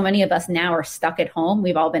think so many of us now are stuck at home.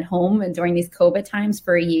 We've all been home and during these COVID times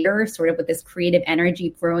for a year, sort of with this creative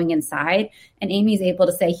energy brewing inside. And Amy's able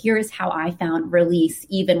to say, here's how I found release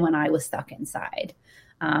even when I was stuck inside.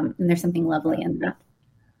 And there's something lovely in that.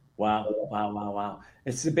 Wow.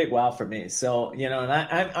 It's a big wow for me. So, and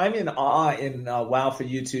I'm in awe and wow for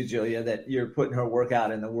you too, Julia, that you're putting her work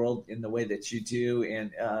out in the world in the way that you do.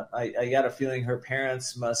 And I got a feeling her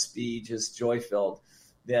parents must be just joy-filled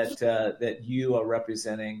that you are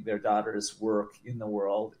representing their daughter's work in the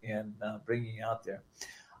world and bringing it out there.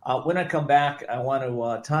 When I come back, I want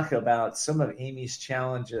to talk about some of Amy's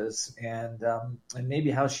challenges and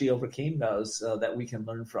maybe how she overcame those that we can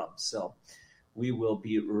learn from. So we will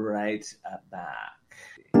be right back.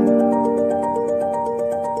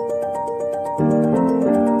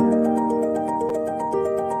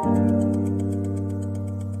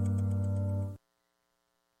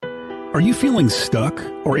 Are you feeling stuck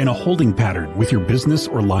or in a holding pattern with your business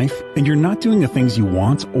or life and you're not doing the things you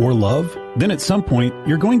want or love? Then at some point,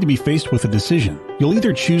 you're going to be faced with a decision. You'll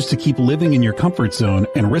either choose to keep living in your comfort zone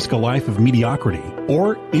and risk a life of mediocrity,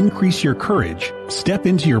 or increase your courage, step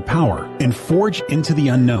into your power, and forge into the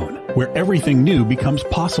unknown, where everything new becomes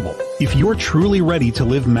possible. If you're truly ready to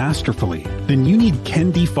live masterfully, then you need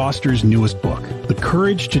Ken D. Foster's newest book, The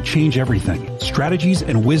Courage to Change Everything, Strategies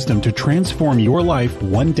and Wisdom to Transform Your Life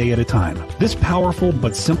One Day at a Time. This powerful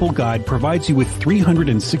but simple guide provides you with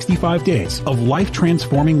 365 days of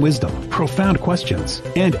life-transforming wisdom, profound questions,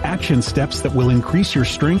 and action steps that will increase your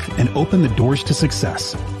strength and open the doors to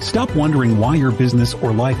success. Stop wondering why your business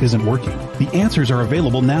or life isn't working. The answers are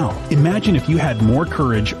available now. Imagine if you had more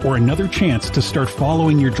courage or another chance to start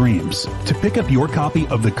following your dreams. To pick up your copy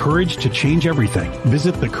of The Courage to Change Everything,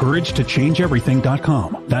 visit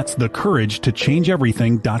thecouragetochangeeverything.com. That's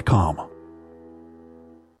thecouragetochangeeverything.com.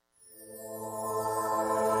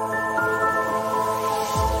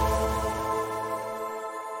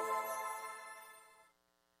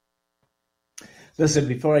 Listen,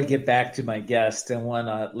 before I get back to my guest, I want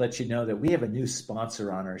to let you know that we have a new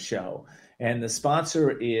sponsor on our show. And the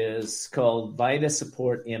sponsor is called Vita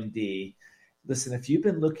Support MD. Listen, if you've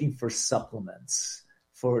been looking for supplements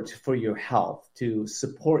for your health to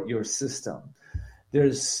support your system,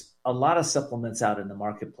 there's a lot of supplements out in the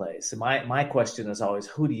marketplace. And my question is always,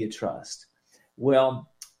 who do you trust? Well,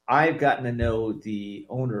 I've gotten to know the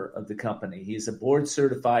owner of the company. He's a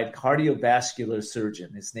board-certified cardiovascular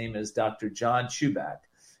surgeon. His name is Dr. John Chubak.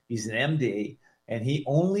 He's an MD, and he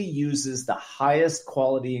only uses the highest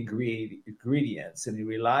quality ingredients, and he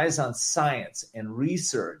relies on science and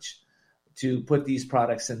research to put these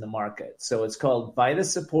products in the market. So it's called Vita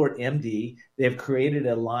Support MD. They've created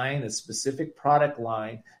a line, a specific product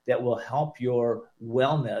line that will help your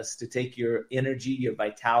wellness to take your energy, your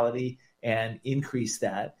vitality, and increase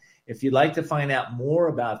that. If you'd like to find out more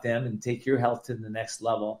about them and take your health to the next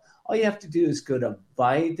level, all you have to do is go to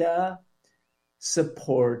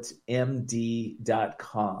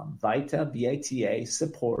vitasupportmd.com. Vita, V-I-T-A,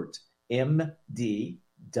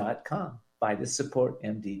 supportmd.com.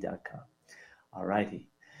 vitasupportmd.com. All righty.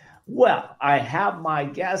 Well, I have my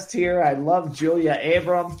guest here. I love Julia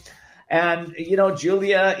Abram. And,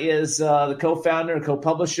 Julia is the co-founder and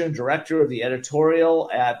co-publisher and director of the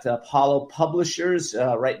editorial at Apollo Publishers.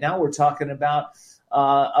 Right now we're talking about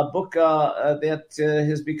a book that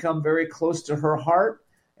has become very close to her heart.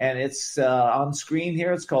 And it's on screen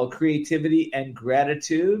here. It's called Creativity and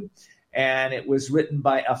Gratitude. And it was written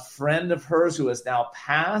by a friend of hers who has now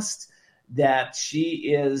passed, that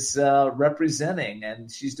she is representing.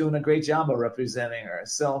 And she's doing a great job of representing her.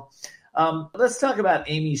 So let's talk about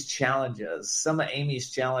Amy's challenges, some of Amy's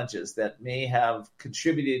challenges that may have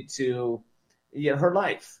contributed to her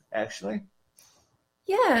life, actually.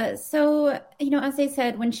 Yeah. So, as I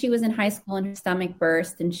said, when she was in high school and her stomach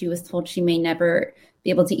burst and she was told she may never be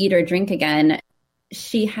able to eat or drink again,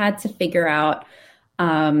 she had to figure out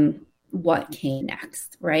what came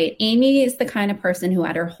next, right? Amy is the kind of person who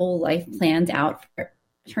had her whole life planned out for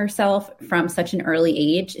herself from such an early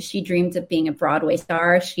age. She dreamed of being a Broadway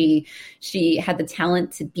star. She had the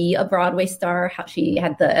talent to be a Broadway star. She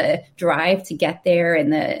had the drive to get there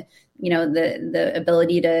and the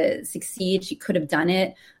ability to succeed. She could have done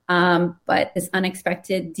it. But this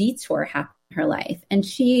unexpected detour happened in her life. And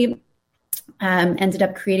she ended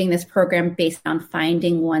up creating this program based on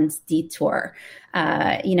finding one's detour.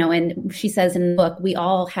 And she says in the book, we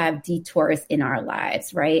all have detours in our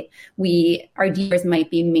lives, right? Our detours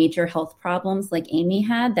might be major health problems like Amy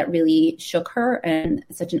had that really shook her in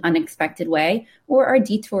such an unexpected way, or our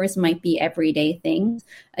detours might be everyday things.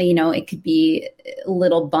 It could be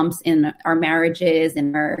little bumps in our marriages,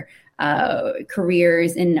 in our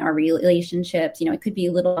careers, in our relationships. It could be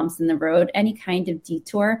little bumps in the road, any kind of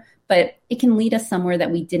detour, but it can lead us somewhere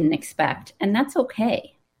that we didn't expect. And that's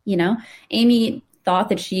okay. Amy thought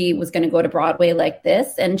that she was going to go to Broadway like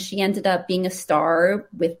this, and she ended up being a star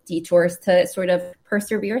with detours to sort of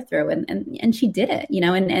persevere through. And she did it,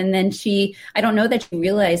 and then I don't know that she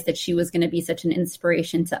realized that she was going to be such an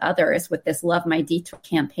inspiration to others with this Love My Detour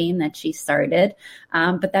campaign that she started.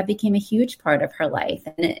 But that became a huge part of her life.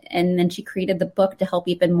 And then she created the book to help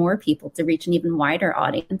even more people, to reach an even wider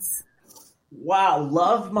audience. Wow,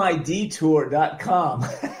 lovemydetour.com.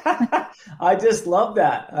 I just love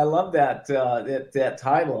that. I love that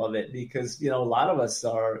title of it, because a lot of us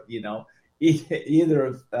are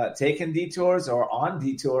either taking detours or on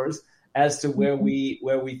detours as to where we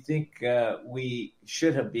think we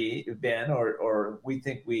should have been or we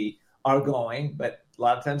think we are going, but a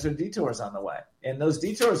lot of times there are detours on the way, and those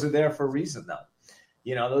detours are there for a reason, though.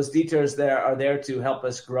 Those detours are there to help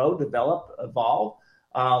us grow, develop, evolve.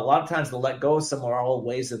 A lot of times to let go of some of our old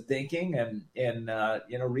ways of thinking and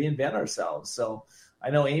reinvent ourselves. So I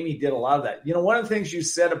know Amy did a lot of that. One of the things you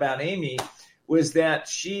said about Amy was that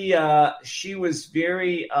she was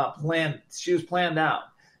very planned. She was planned out.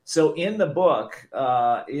 So in the book,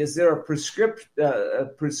 is there a prescriptive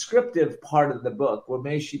part of the book where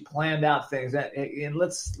maybe she planned out things? And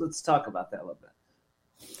let's talk about that a little bit.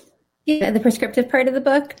 Yeah, the prescriptive part of the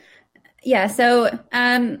book. Yeah. So,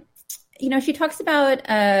 she talks about,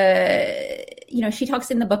 she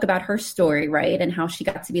talks in the book about her story, right? And how she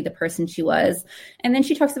got to be the person she was. And then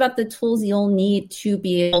she talks about the tools you'll need to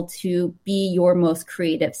be able to be your most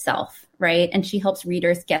creative self, right? And she helps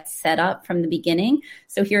readers get set up from the beginning.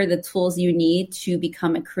 So here are the tools you need to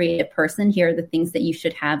become a creative person. Here are the things that you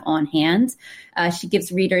should have on hand. She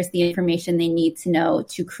gives readers the information they need to know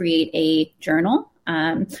to create a journal.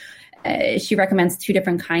 She recommends two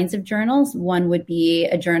different kinds of journals. One would be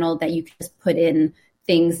a journal that you can just put in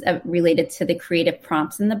things related to the creative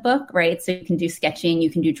prompts in the book, right? So you can do sketching, you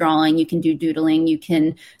can do drawing, you can do doodling, you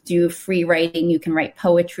can do free writing, you can write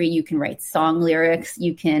poetry, you can write song lyrics,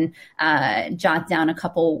 you can jot down a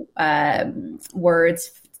couple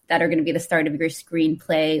words that are going to be the start of your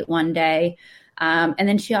screenplay one day. And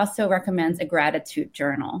then she also recommends a gratitude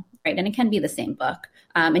journal, right? And it can be the same book.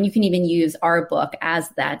 And you can even use our book as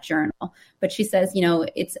that journal. But she says,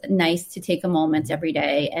 it's nice to take a moment every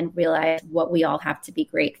day and realize what we all have to be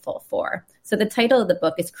grateful for. So the title of the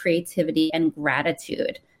book is Creativity and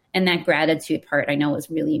Gratitude. And that gratitude part, I know, is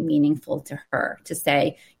really meaningful to her, to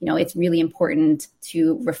say, it's really important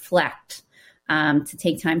to reflect, to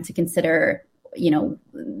take time to consider,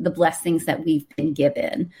 the blessings that we've been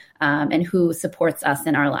given, and who supports us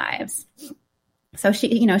in our lives. So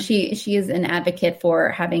she is an advocate for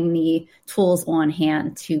having the tools on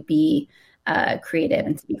hand to be creative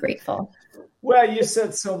and to be grateful. Well, you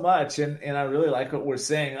said so much, and I really like what we're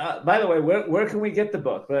saying. By the way, where can we get the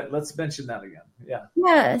book? But let's mention that again. Yeah.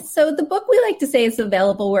 Yeah. So the book, we like to say, is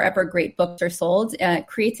available wherever great books are sold.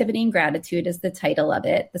 Creativity and Gratitude is the title of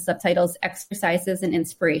it. The subtitle is Exercises and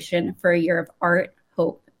Inspiration for a Year of Art,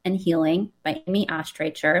 Hope, and Healing by Amy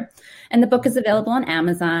Ostreicher. And the book is available on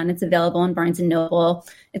Amazon. It's available on Barnes & Noble.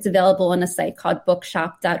 It's available on a site called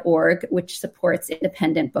bookshop.org, which supports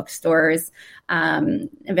independent bookstores,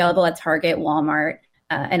 available at Target, Walmart,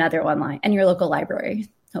 and other online, and your local library,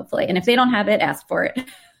 hopefully. And if they don't have it, ask for it.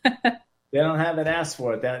 They don't have it, ask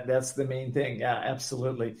for it. That's the main thing. Yeah,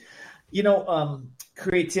 absolutely.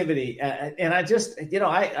 Creativity, and I just,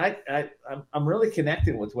 I'm really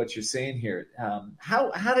connected with what you're saying here.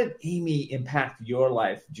 How did Amy impact your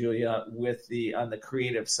life, Julia, on the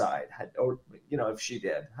creative side, or if she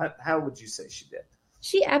did, how would you say she did?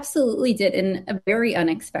 She absolutely did, in a very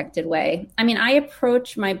unexpected way. I mean, I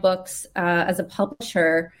approach my books as a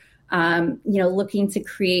publisher, looking to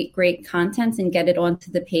create great content and get it onto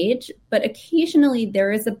the page. But occasionally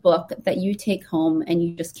there is a book that you take home and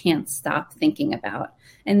you just can't stop thinking about.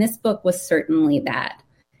 And this book was certainly that.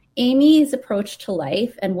 Amy's approach to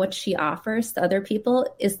life and what she offers to other people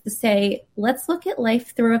is to say, let's look at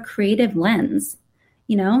life through a creative lens.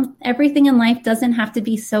 Everything in life doesn't have to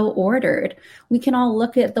be so ordered. We can all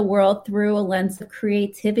look at the world through a lens of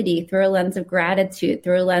creativity, through a lens of gratitude,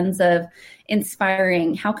 through a lens of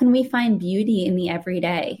inspiring. How can we find beauty in the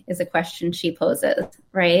everyday is a question she poses,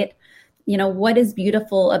 right? What is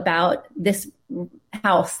beautiful about this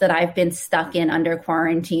house that I've been stuck in under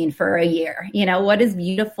quarantine for a year? What is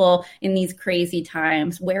beautiful in these crazy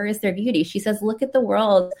times? Where is there beauty? She says, look at the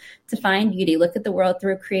world to find beauty. Look at the world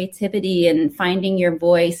through creativity and finding your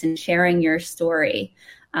voice and sharing your story.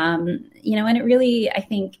 And it really, I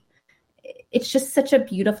think it's just such a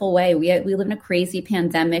beautiful way. We live in a crazy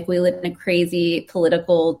pandemic. We live in a crazy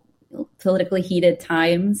politically heated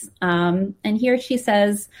times. And here she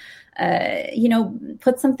says,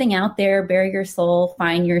 put something out there, bare your soul,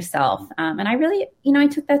 find yourself. And I really, I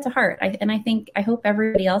took that to heart. I hope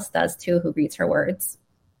everybody else does too, who reads her words.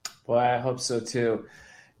 Boy, I hope so too.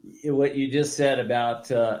 What you just said about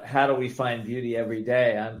how do we find beauty every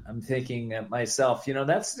day? I'm thinking myself,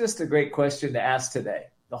 that's just a great question to ask today,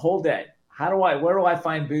 the whole day. Where do I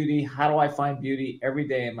find beauty? How do I find beauty every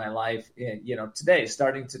day in my life? Today,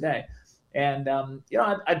 starting today. And,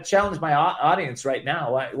 I challenge my audience right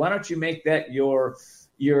now. Why don't you make that your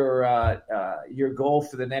goal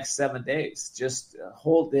for the next 7 days? Just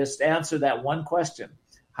answer that one question.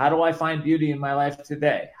 How do I find beauty in my life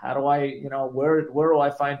today? How do I, where do I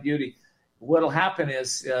find beauty? What'll happen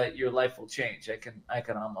is your life will change. I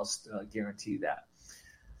can almost guarantee that.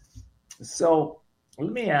 So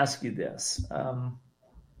let me ask you this.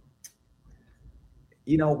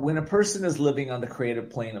 When a person is living on the creative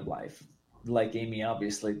plane of life, like Amy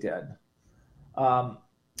obviously did,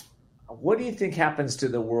 what do you think happens to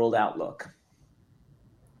the world outlook?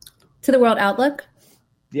 To the world outlook?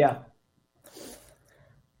 Yeah.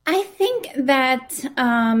 I think that,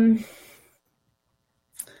 I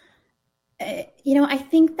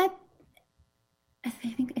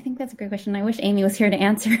think that's a great question. I wish Amy was here to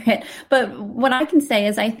answer it. But what I can say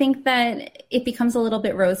is I think that it becomes a little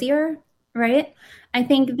bit rosier, right? I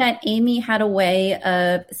think that Amy had a way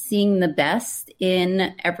of seeing the best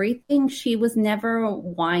in everything. She was never,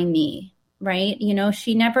 why me, right?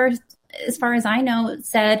 She never, as far as I know,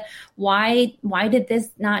 said, why did this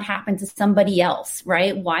not happen to somebody else,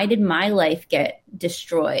 right? Why did my life get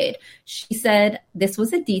destroyed? She said, this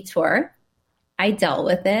was a detour. I dealt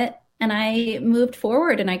with it. And I moved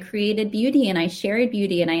forward and I created beauty and I shared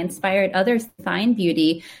beauty and I inspired others to find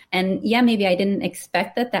beauty. And yeah, maybe I didn't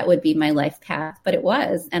expect that would be my life path, but it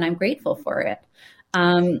was, and I'm grateful for it.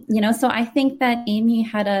 So I think that Amy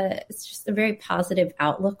had it's just a very positive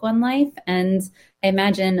outlook on life. And I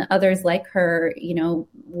imagine others like her,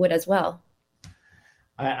 would as well.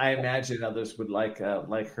 I imagine others would like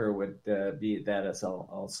her would be that as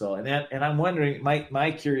also. And I'm wondering,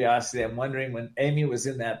 my curiosity, I'm wondering when Amy was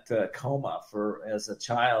in that coma as a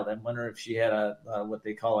child, I'm wondering if she had a what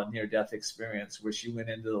they call a near-death experience where she went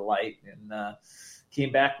into the light and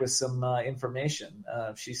came back with some information.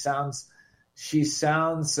 She sounds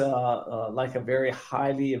like a very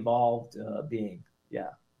highly evolved being. Yeah,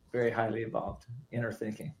 very highly evolved inner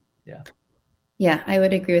thinking. Yeah. Yeah, I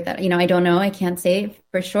would agree with that. I don't know. I can't say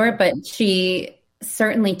for sure, but she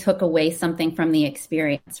certainly took away something from the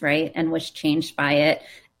experience, right? And was changed by it.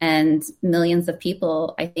 And millions of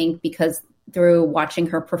people, I think, because through watching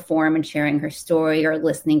her perform and sharing her story or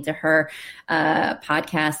listening to her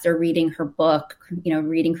podcast or reading her book,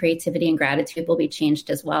 reading Creativity and Gratitude will be changed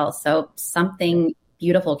as well. So something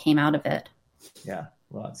beautiful came out of it. Yeah.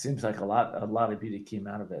 Well, it seems like a lot of beauty came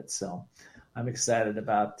out of it. So I'm excited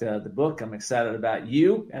about the book. I'm excited about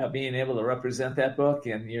you being able to represent that book,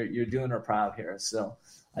 and you're doing her proud here. So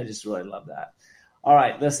I just really love that. All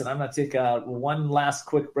right, listen, I'm going to take one last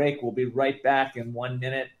quick break. We'll be right back in 1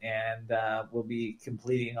 minute, and we'll be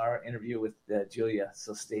completing our interview with Julia.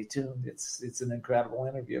 So stay tuned. It's an incredible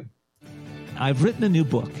interview. I've written a new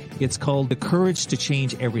book. It's called The Courage to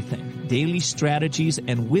Change Everything, Daily Strategies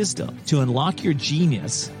and Wisdom to Unlock Your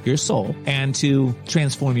Genius, your soul, and to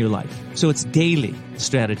transform your life. So it's daily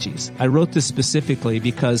strategies. I wrote this specifically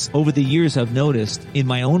because over the years I've noticed in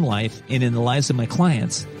my own life and in the lives of my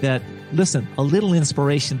clients that, listen, a little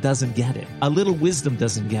inspiration doesn't get it. A little wisdom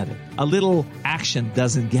doesn't get it. A little action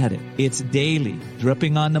doesn't get it. It's daily,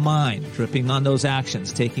 dripping on the mind, dripping on those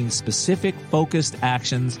actions, taking specific focused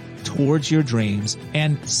actions towards your dreams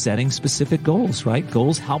and setting specific goals, right?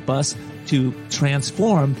 Goals help us to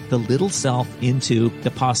transform the little self into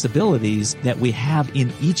the possibilities that we have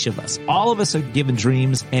in each of us. All of us are given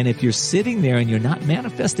dreams, and if you're sitting there and you're not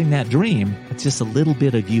manifesting that dream, it's just a little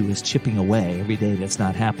bit of you is chipping away every day that's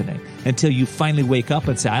not happening until you finally wake up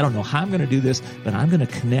and say, I don't know how I'm going to do this, but I'm going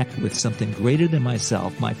to connect with something greater than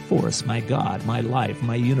myself, my force, my God, my life,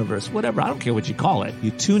 my universe, whatever. I don't care what you call it.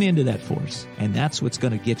 You tune into that force, and that's what's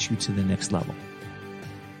going to get you to the next level.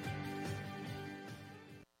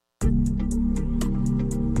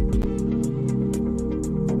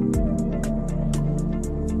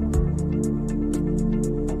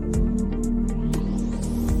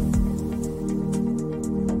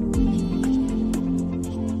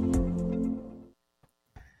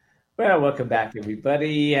 Well, welcome back,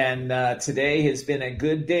 everybody. And today has been a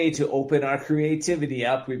good day to open our creativity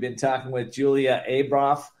up. We've been talking with Julia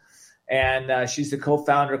Abramoff, and she's the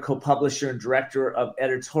co-founder, co-publisher, and director of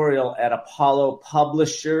editorial at Apollo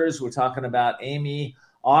Publishers. We're talking about Amy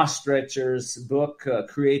Ostricher's book,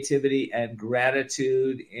 Creativity and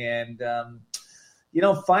Gratitude. And,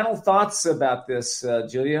 final thoughts about this,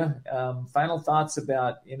 Julia. Final thoughts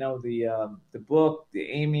about, the book, the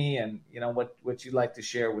Amy, and, what you'd like to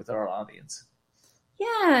share with our audience.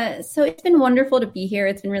 Yeah, so it's been wonderful to be here.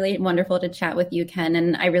 It's been really wonderful to chat with you, Ken,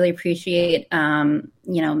 and I really appreciate,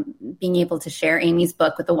 being able to share Amy's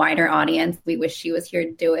book with a wider audience. We wish she was here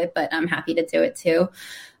to do it, but I'm happy to do it too.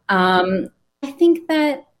 I think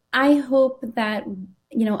that I hope that,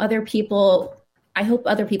 other people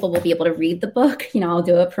will be able to read the book. I'll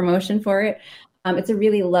do a promotion for it. It's a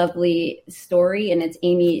really lovely story, and it's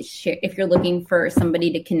Amy. If you're looking for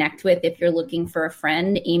somebody to connect with, if you're looking for a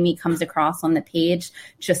friend, Amy comes across on the page,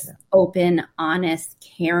 just open, honest,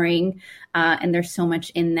 caring, and there's so much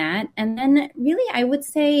in that. And then really, I would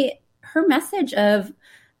say her message of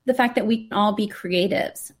the fact that we can all be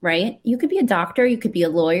creatives, right? You could be a doctor, you could be a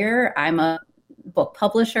lawyer. I'm a book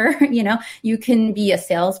publisher, you can be a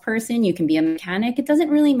salesperson, you can be a mechanic. It doesn't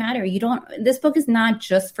really matter. This book is not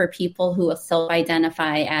just for people who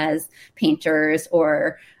self-identify as painters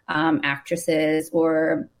or actresses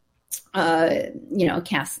or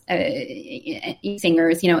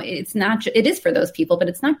singers. It is for those people, but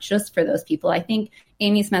it's not just for those people. I think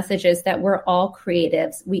Amy's message is that we're all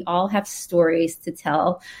creatives. We all have stories to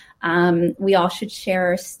tell. We all should share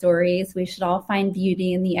our stories. We should all find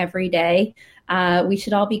beauty in the everyday. We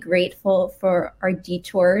should all be grateful for our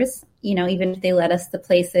detours, even if they led us to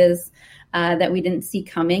places that we didn't see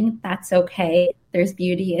coming. That's okay. There's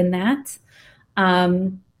beauty in that. I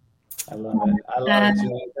love it. I love it,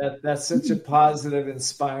 Julie. That's such a positive,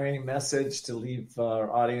 inspiring message to leave our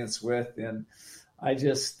audience with. And I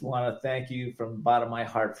just want to thank you from the bottom of my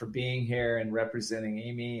heart for being here and representing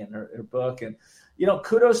Amy and her book. And,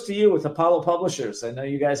 kudos to you with Apollo Publishers. I know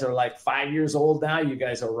you guys are like 5 years old now. You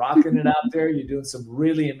guys are rocking it out there. You're doing some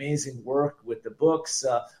really amazing work with the books.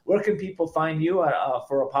 Where can people find you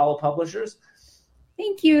for Apollo Publishers?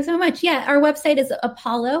 Thank you so much. Yeah, our website is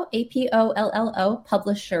Apollo, APOLLO,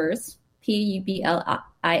 Publishers,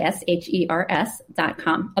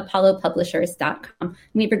 PUBLISHERS.com, ApolloPublishers.com.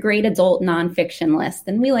 We have a great adult nonfiction list,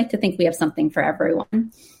 and we like to think we have something for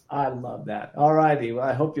everyone. I love that. All righty. Well,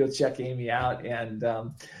 I hope you'll check Amy out. And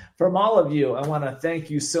from all of you, I want to thank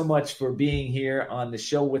you so much for being here on the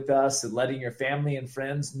show with us and letting your family and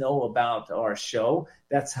friends know about our show.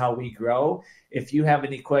 That's how we grow. If you have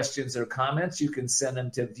any questions or comments, you can send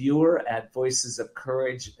them to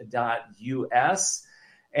viewer@voicesofcourage.us.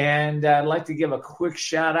 And I'd like to give a quick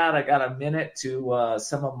shout out. I got a minute to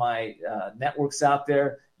some of my networks out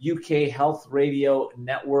there. UK Health Radio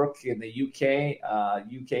Network in the UK,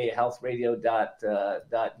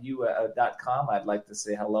 ukhealthradio.com. I'd like to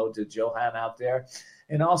say hello to Johan out there.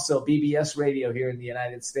 And also BBS Radio here in the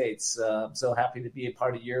United States. I'm so happy to be a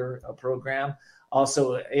part of your program.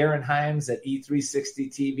 Also Aaron Himes at E360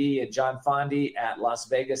 TV and John Fondy at Las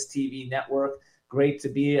Vegas TV Network. Great to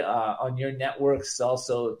be on your networks.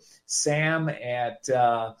 Also Sam at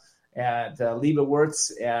at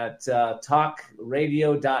Liebewurz at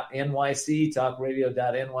talkradio.nyc,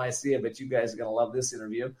 talkradio.nyc. I bet you guys are going to love this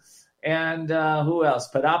interview. And who else?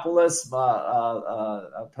 Podopoulos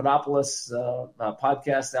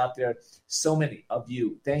podcast out there. So many of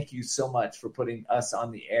you. Thank you so much for putting us on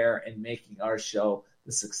the air and making our show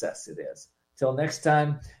the success it is. Till next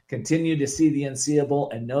time, continue to see the unseeable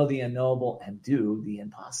and know the unknowable and do the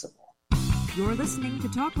impossible. You're listening to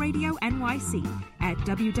Talk Radio NYC at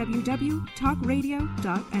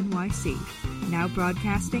www.talkradio.nyc. Now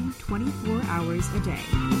broadcasting 24 hours a day.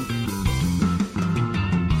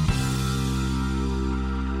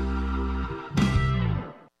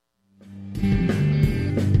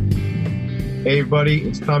 Hey everybody,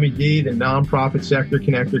 it's Tommy D, the Nonprofit Sector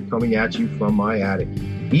Connector, coming at you from my attic.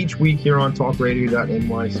 Each week here on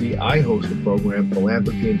talkradio.nyc, I host a program,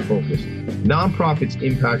 Philanthropy in Focus. Nonprofits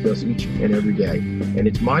impact us each and every day, and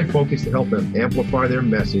it's my focus to help them amplify their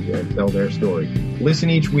message and tell their story. Listen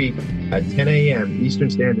each week at 10 a.m. Eastern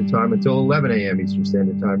Standard Time until 11 a.m. Eastern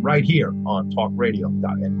Standard Time right here on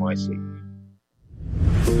talkradio.nyc.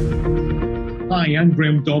 Hi, I'm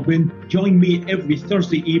Graham Dobbin. Join me every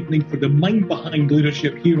Thursday evening for the Mind Behind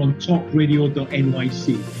Leadership here on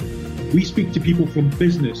talkradio.nyc. We speak to people from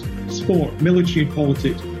business, sport, military and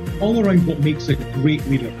politics, all around what makes a great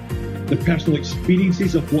leader. The personal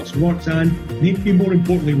experiences of what's worked and, maybe more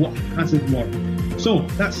importantly, what hasn't worked. So,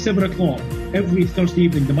 that's 7 o'clock every Thursday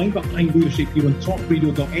evening, the Mind Behind Leadership here on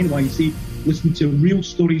talkradio.nyc. Listen to real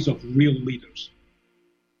stories of real leaders.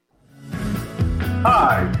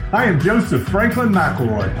 Hi, I am Joseph Franklin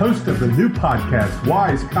McElroy, host of the new podcast,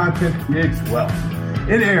 Wise Content Creates Wealth.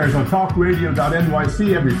 It airs on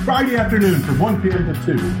talkradio.nyc every Friday afternoon from 1 p.m. to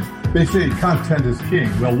 2. They say content is king.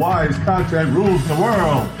 Well, wise content rules the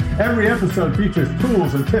world. Every episode features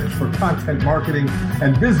tools and tips for content marketing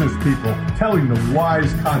and business people telling the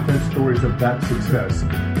wise content stories of that success.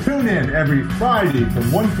 Tune in every Friday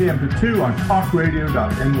from 1 p.m. to 2 on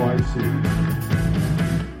talkradio.nyc.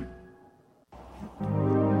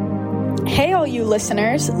 Hey all you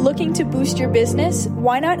listeners, looking to boost your business?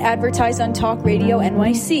 Why not advertise on Talk Radio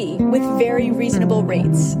NYC with very reasonable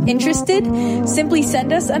rates? Interested? Simply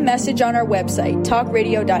send us a message on our website,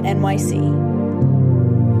 talkradio.nyc.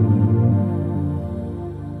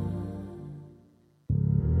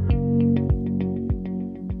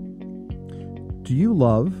 Do you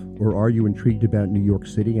love or are you intrigued about New York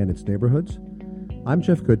City and its neighborhoods? I'm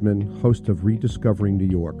Jeff Goodman, host of Rediscovering New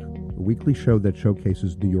York, a weekly show that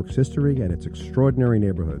showcases New York's history and its extraordinary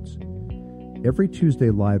neighborhoods. Every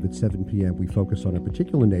Tuesday live at 7 p.m., we focus on a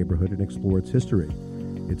particular neighborhood and explore its history,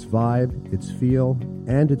 its vibe, its feel,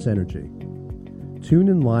 and its energy. Tune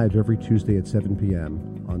in live every Tuesday at 7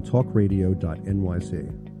 p.m. on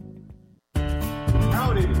talkradio.nyc.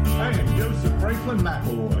 Howdy, I am Joseph Franklin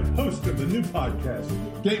McElroy, host of the new podcast,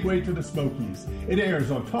 Gateway to the Smokies. It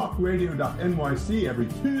airs on talkradio.nyc every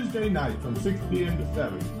Tuesday night from 6 p.m. to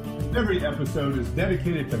 7. Every episode is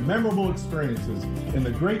dedicated to memorable experiences in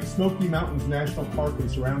the Great Smoky Mountains National Park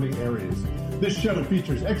and surrounding areas. This show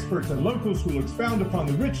features experts and locals who will expound upon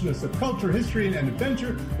the richness of culture, history, and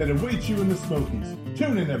adventure that awaits you in the Smokies.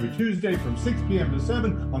 Tune in every Tuesday from 6 p.m. to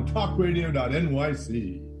 7 on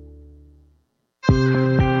talkradio.nyc.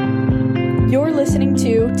 You're listening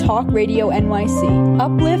to Talk Radio NYC.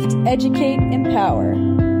 Uplift, educate, empower.